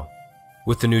in WoW.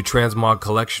 With the new Transmog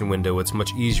collection window, it's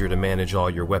much easier to manage all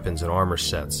your weapons and armor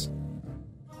sets.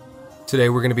 Today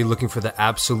we're going to be looking for the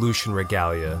Absolution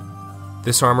Regalia.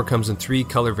 This armor comes in 3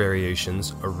 color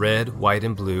variations, a red, white,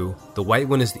 and blue. The white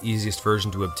one is the easiest version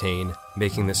to obtain,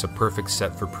 making this a perfect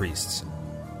set for priests.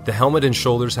 The helmet and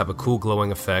shoulders have a cool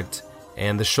glowing effect,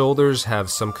 and the shoulders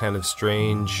have some kind of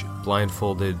strange,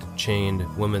 blindfolded,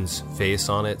 chained woman's face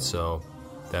on it, so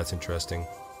that's interesting.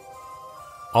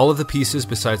 All of the pieces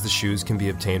besides the shoes can be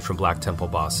obtained from Black Temple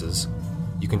bosses.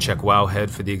 You can check Wowhead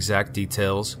for the exact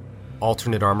details,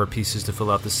 alternate armor pieces to fill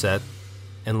out the set,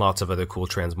 and lots of other cool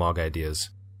transmog ideas.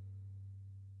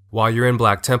 While you're in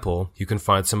Black Temple, you can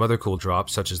find some other cool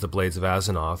drops such as the Blades of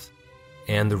Azeroth,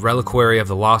 and the Reliquary of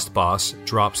the Lost Boss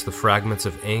drops the fragments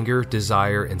of Anger,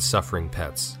 Desire, and Suffering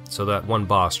pets, so that one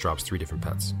boss drops 3 different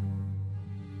pets.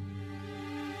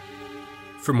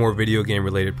 For more video game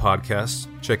related podcasts,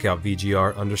 check out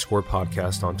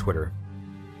VGR_podcast on Twitter.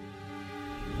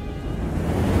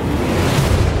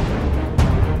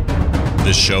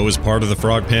 This show is part of the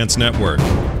Frog Pants Network.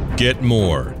 Get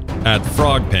more at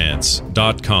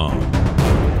frogpants.com.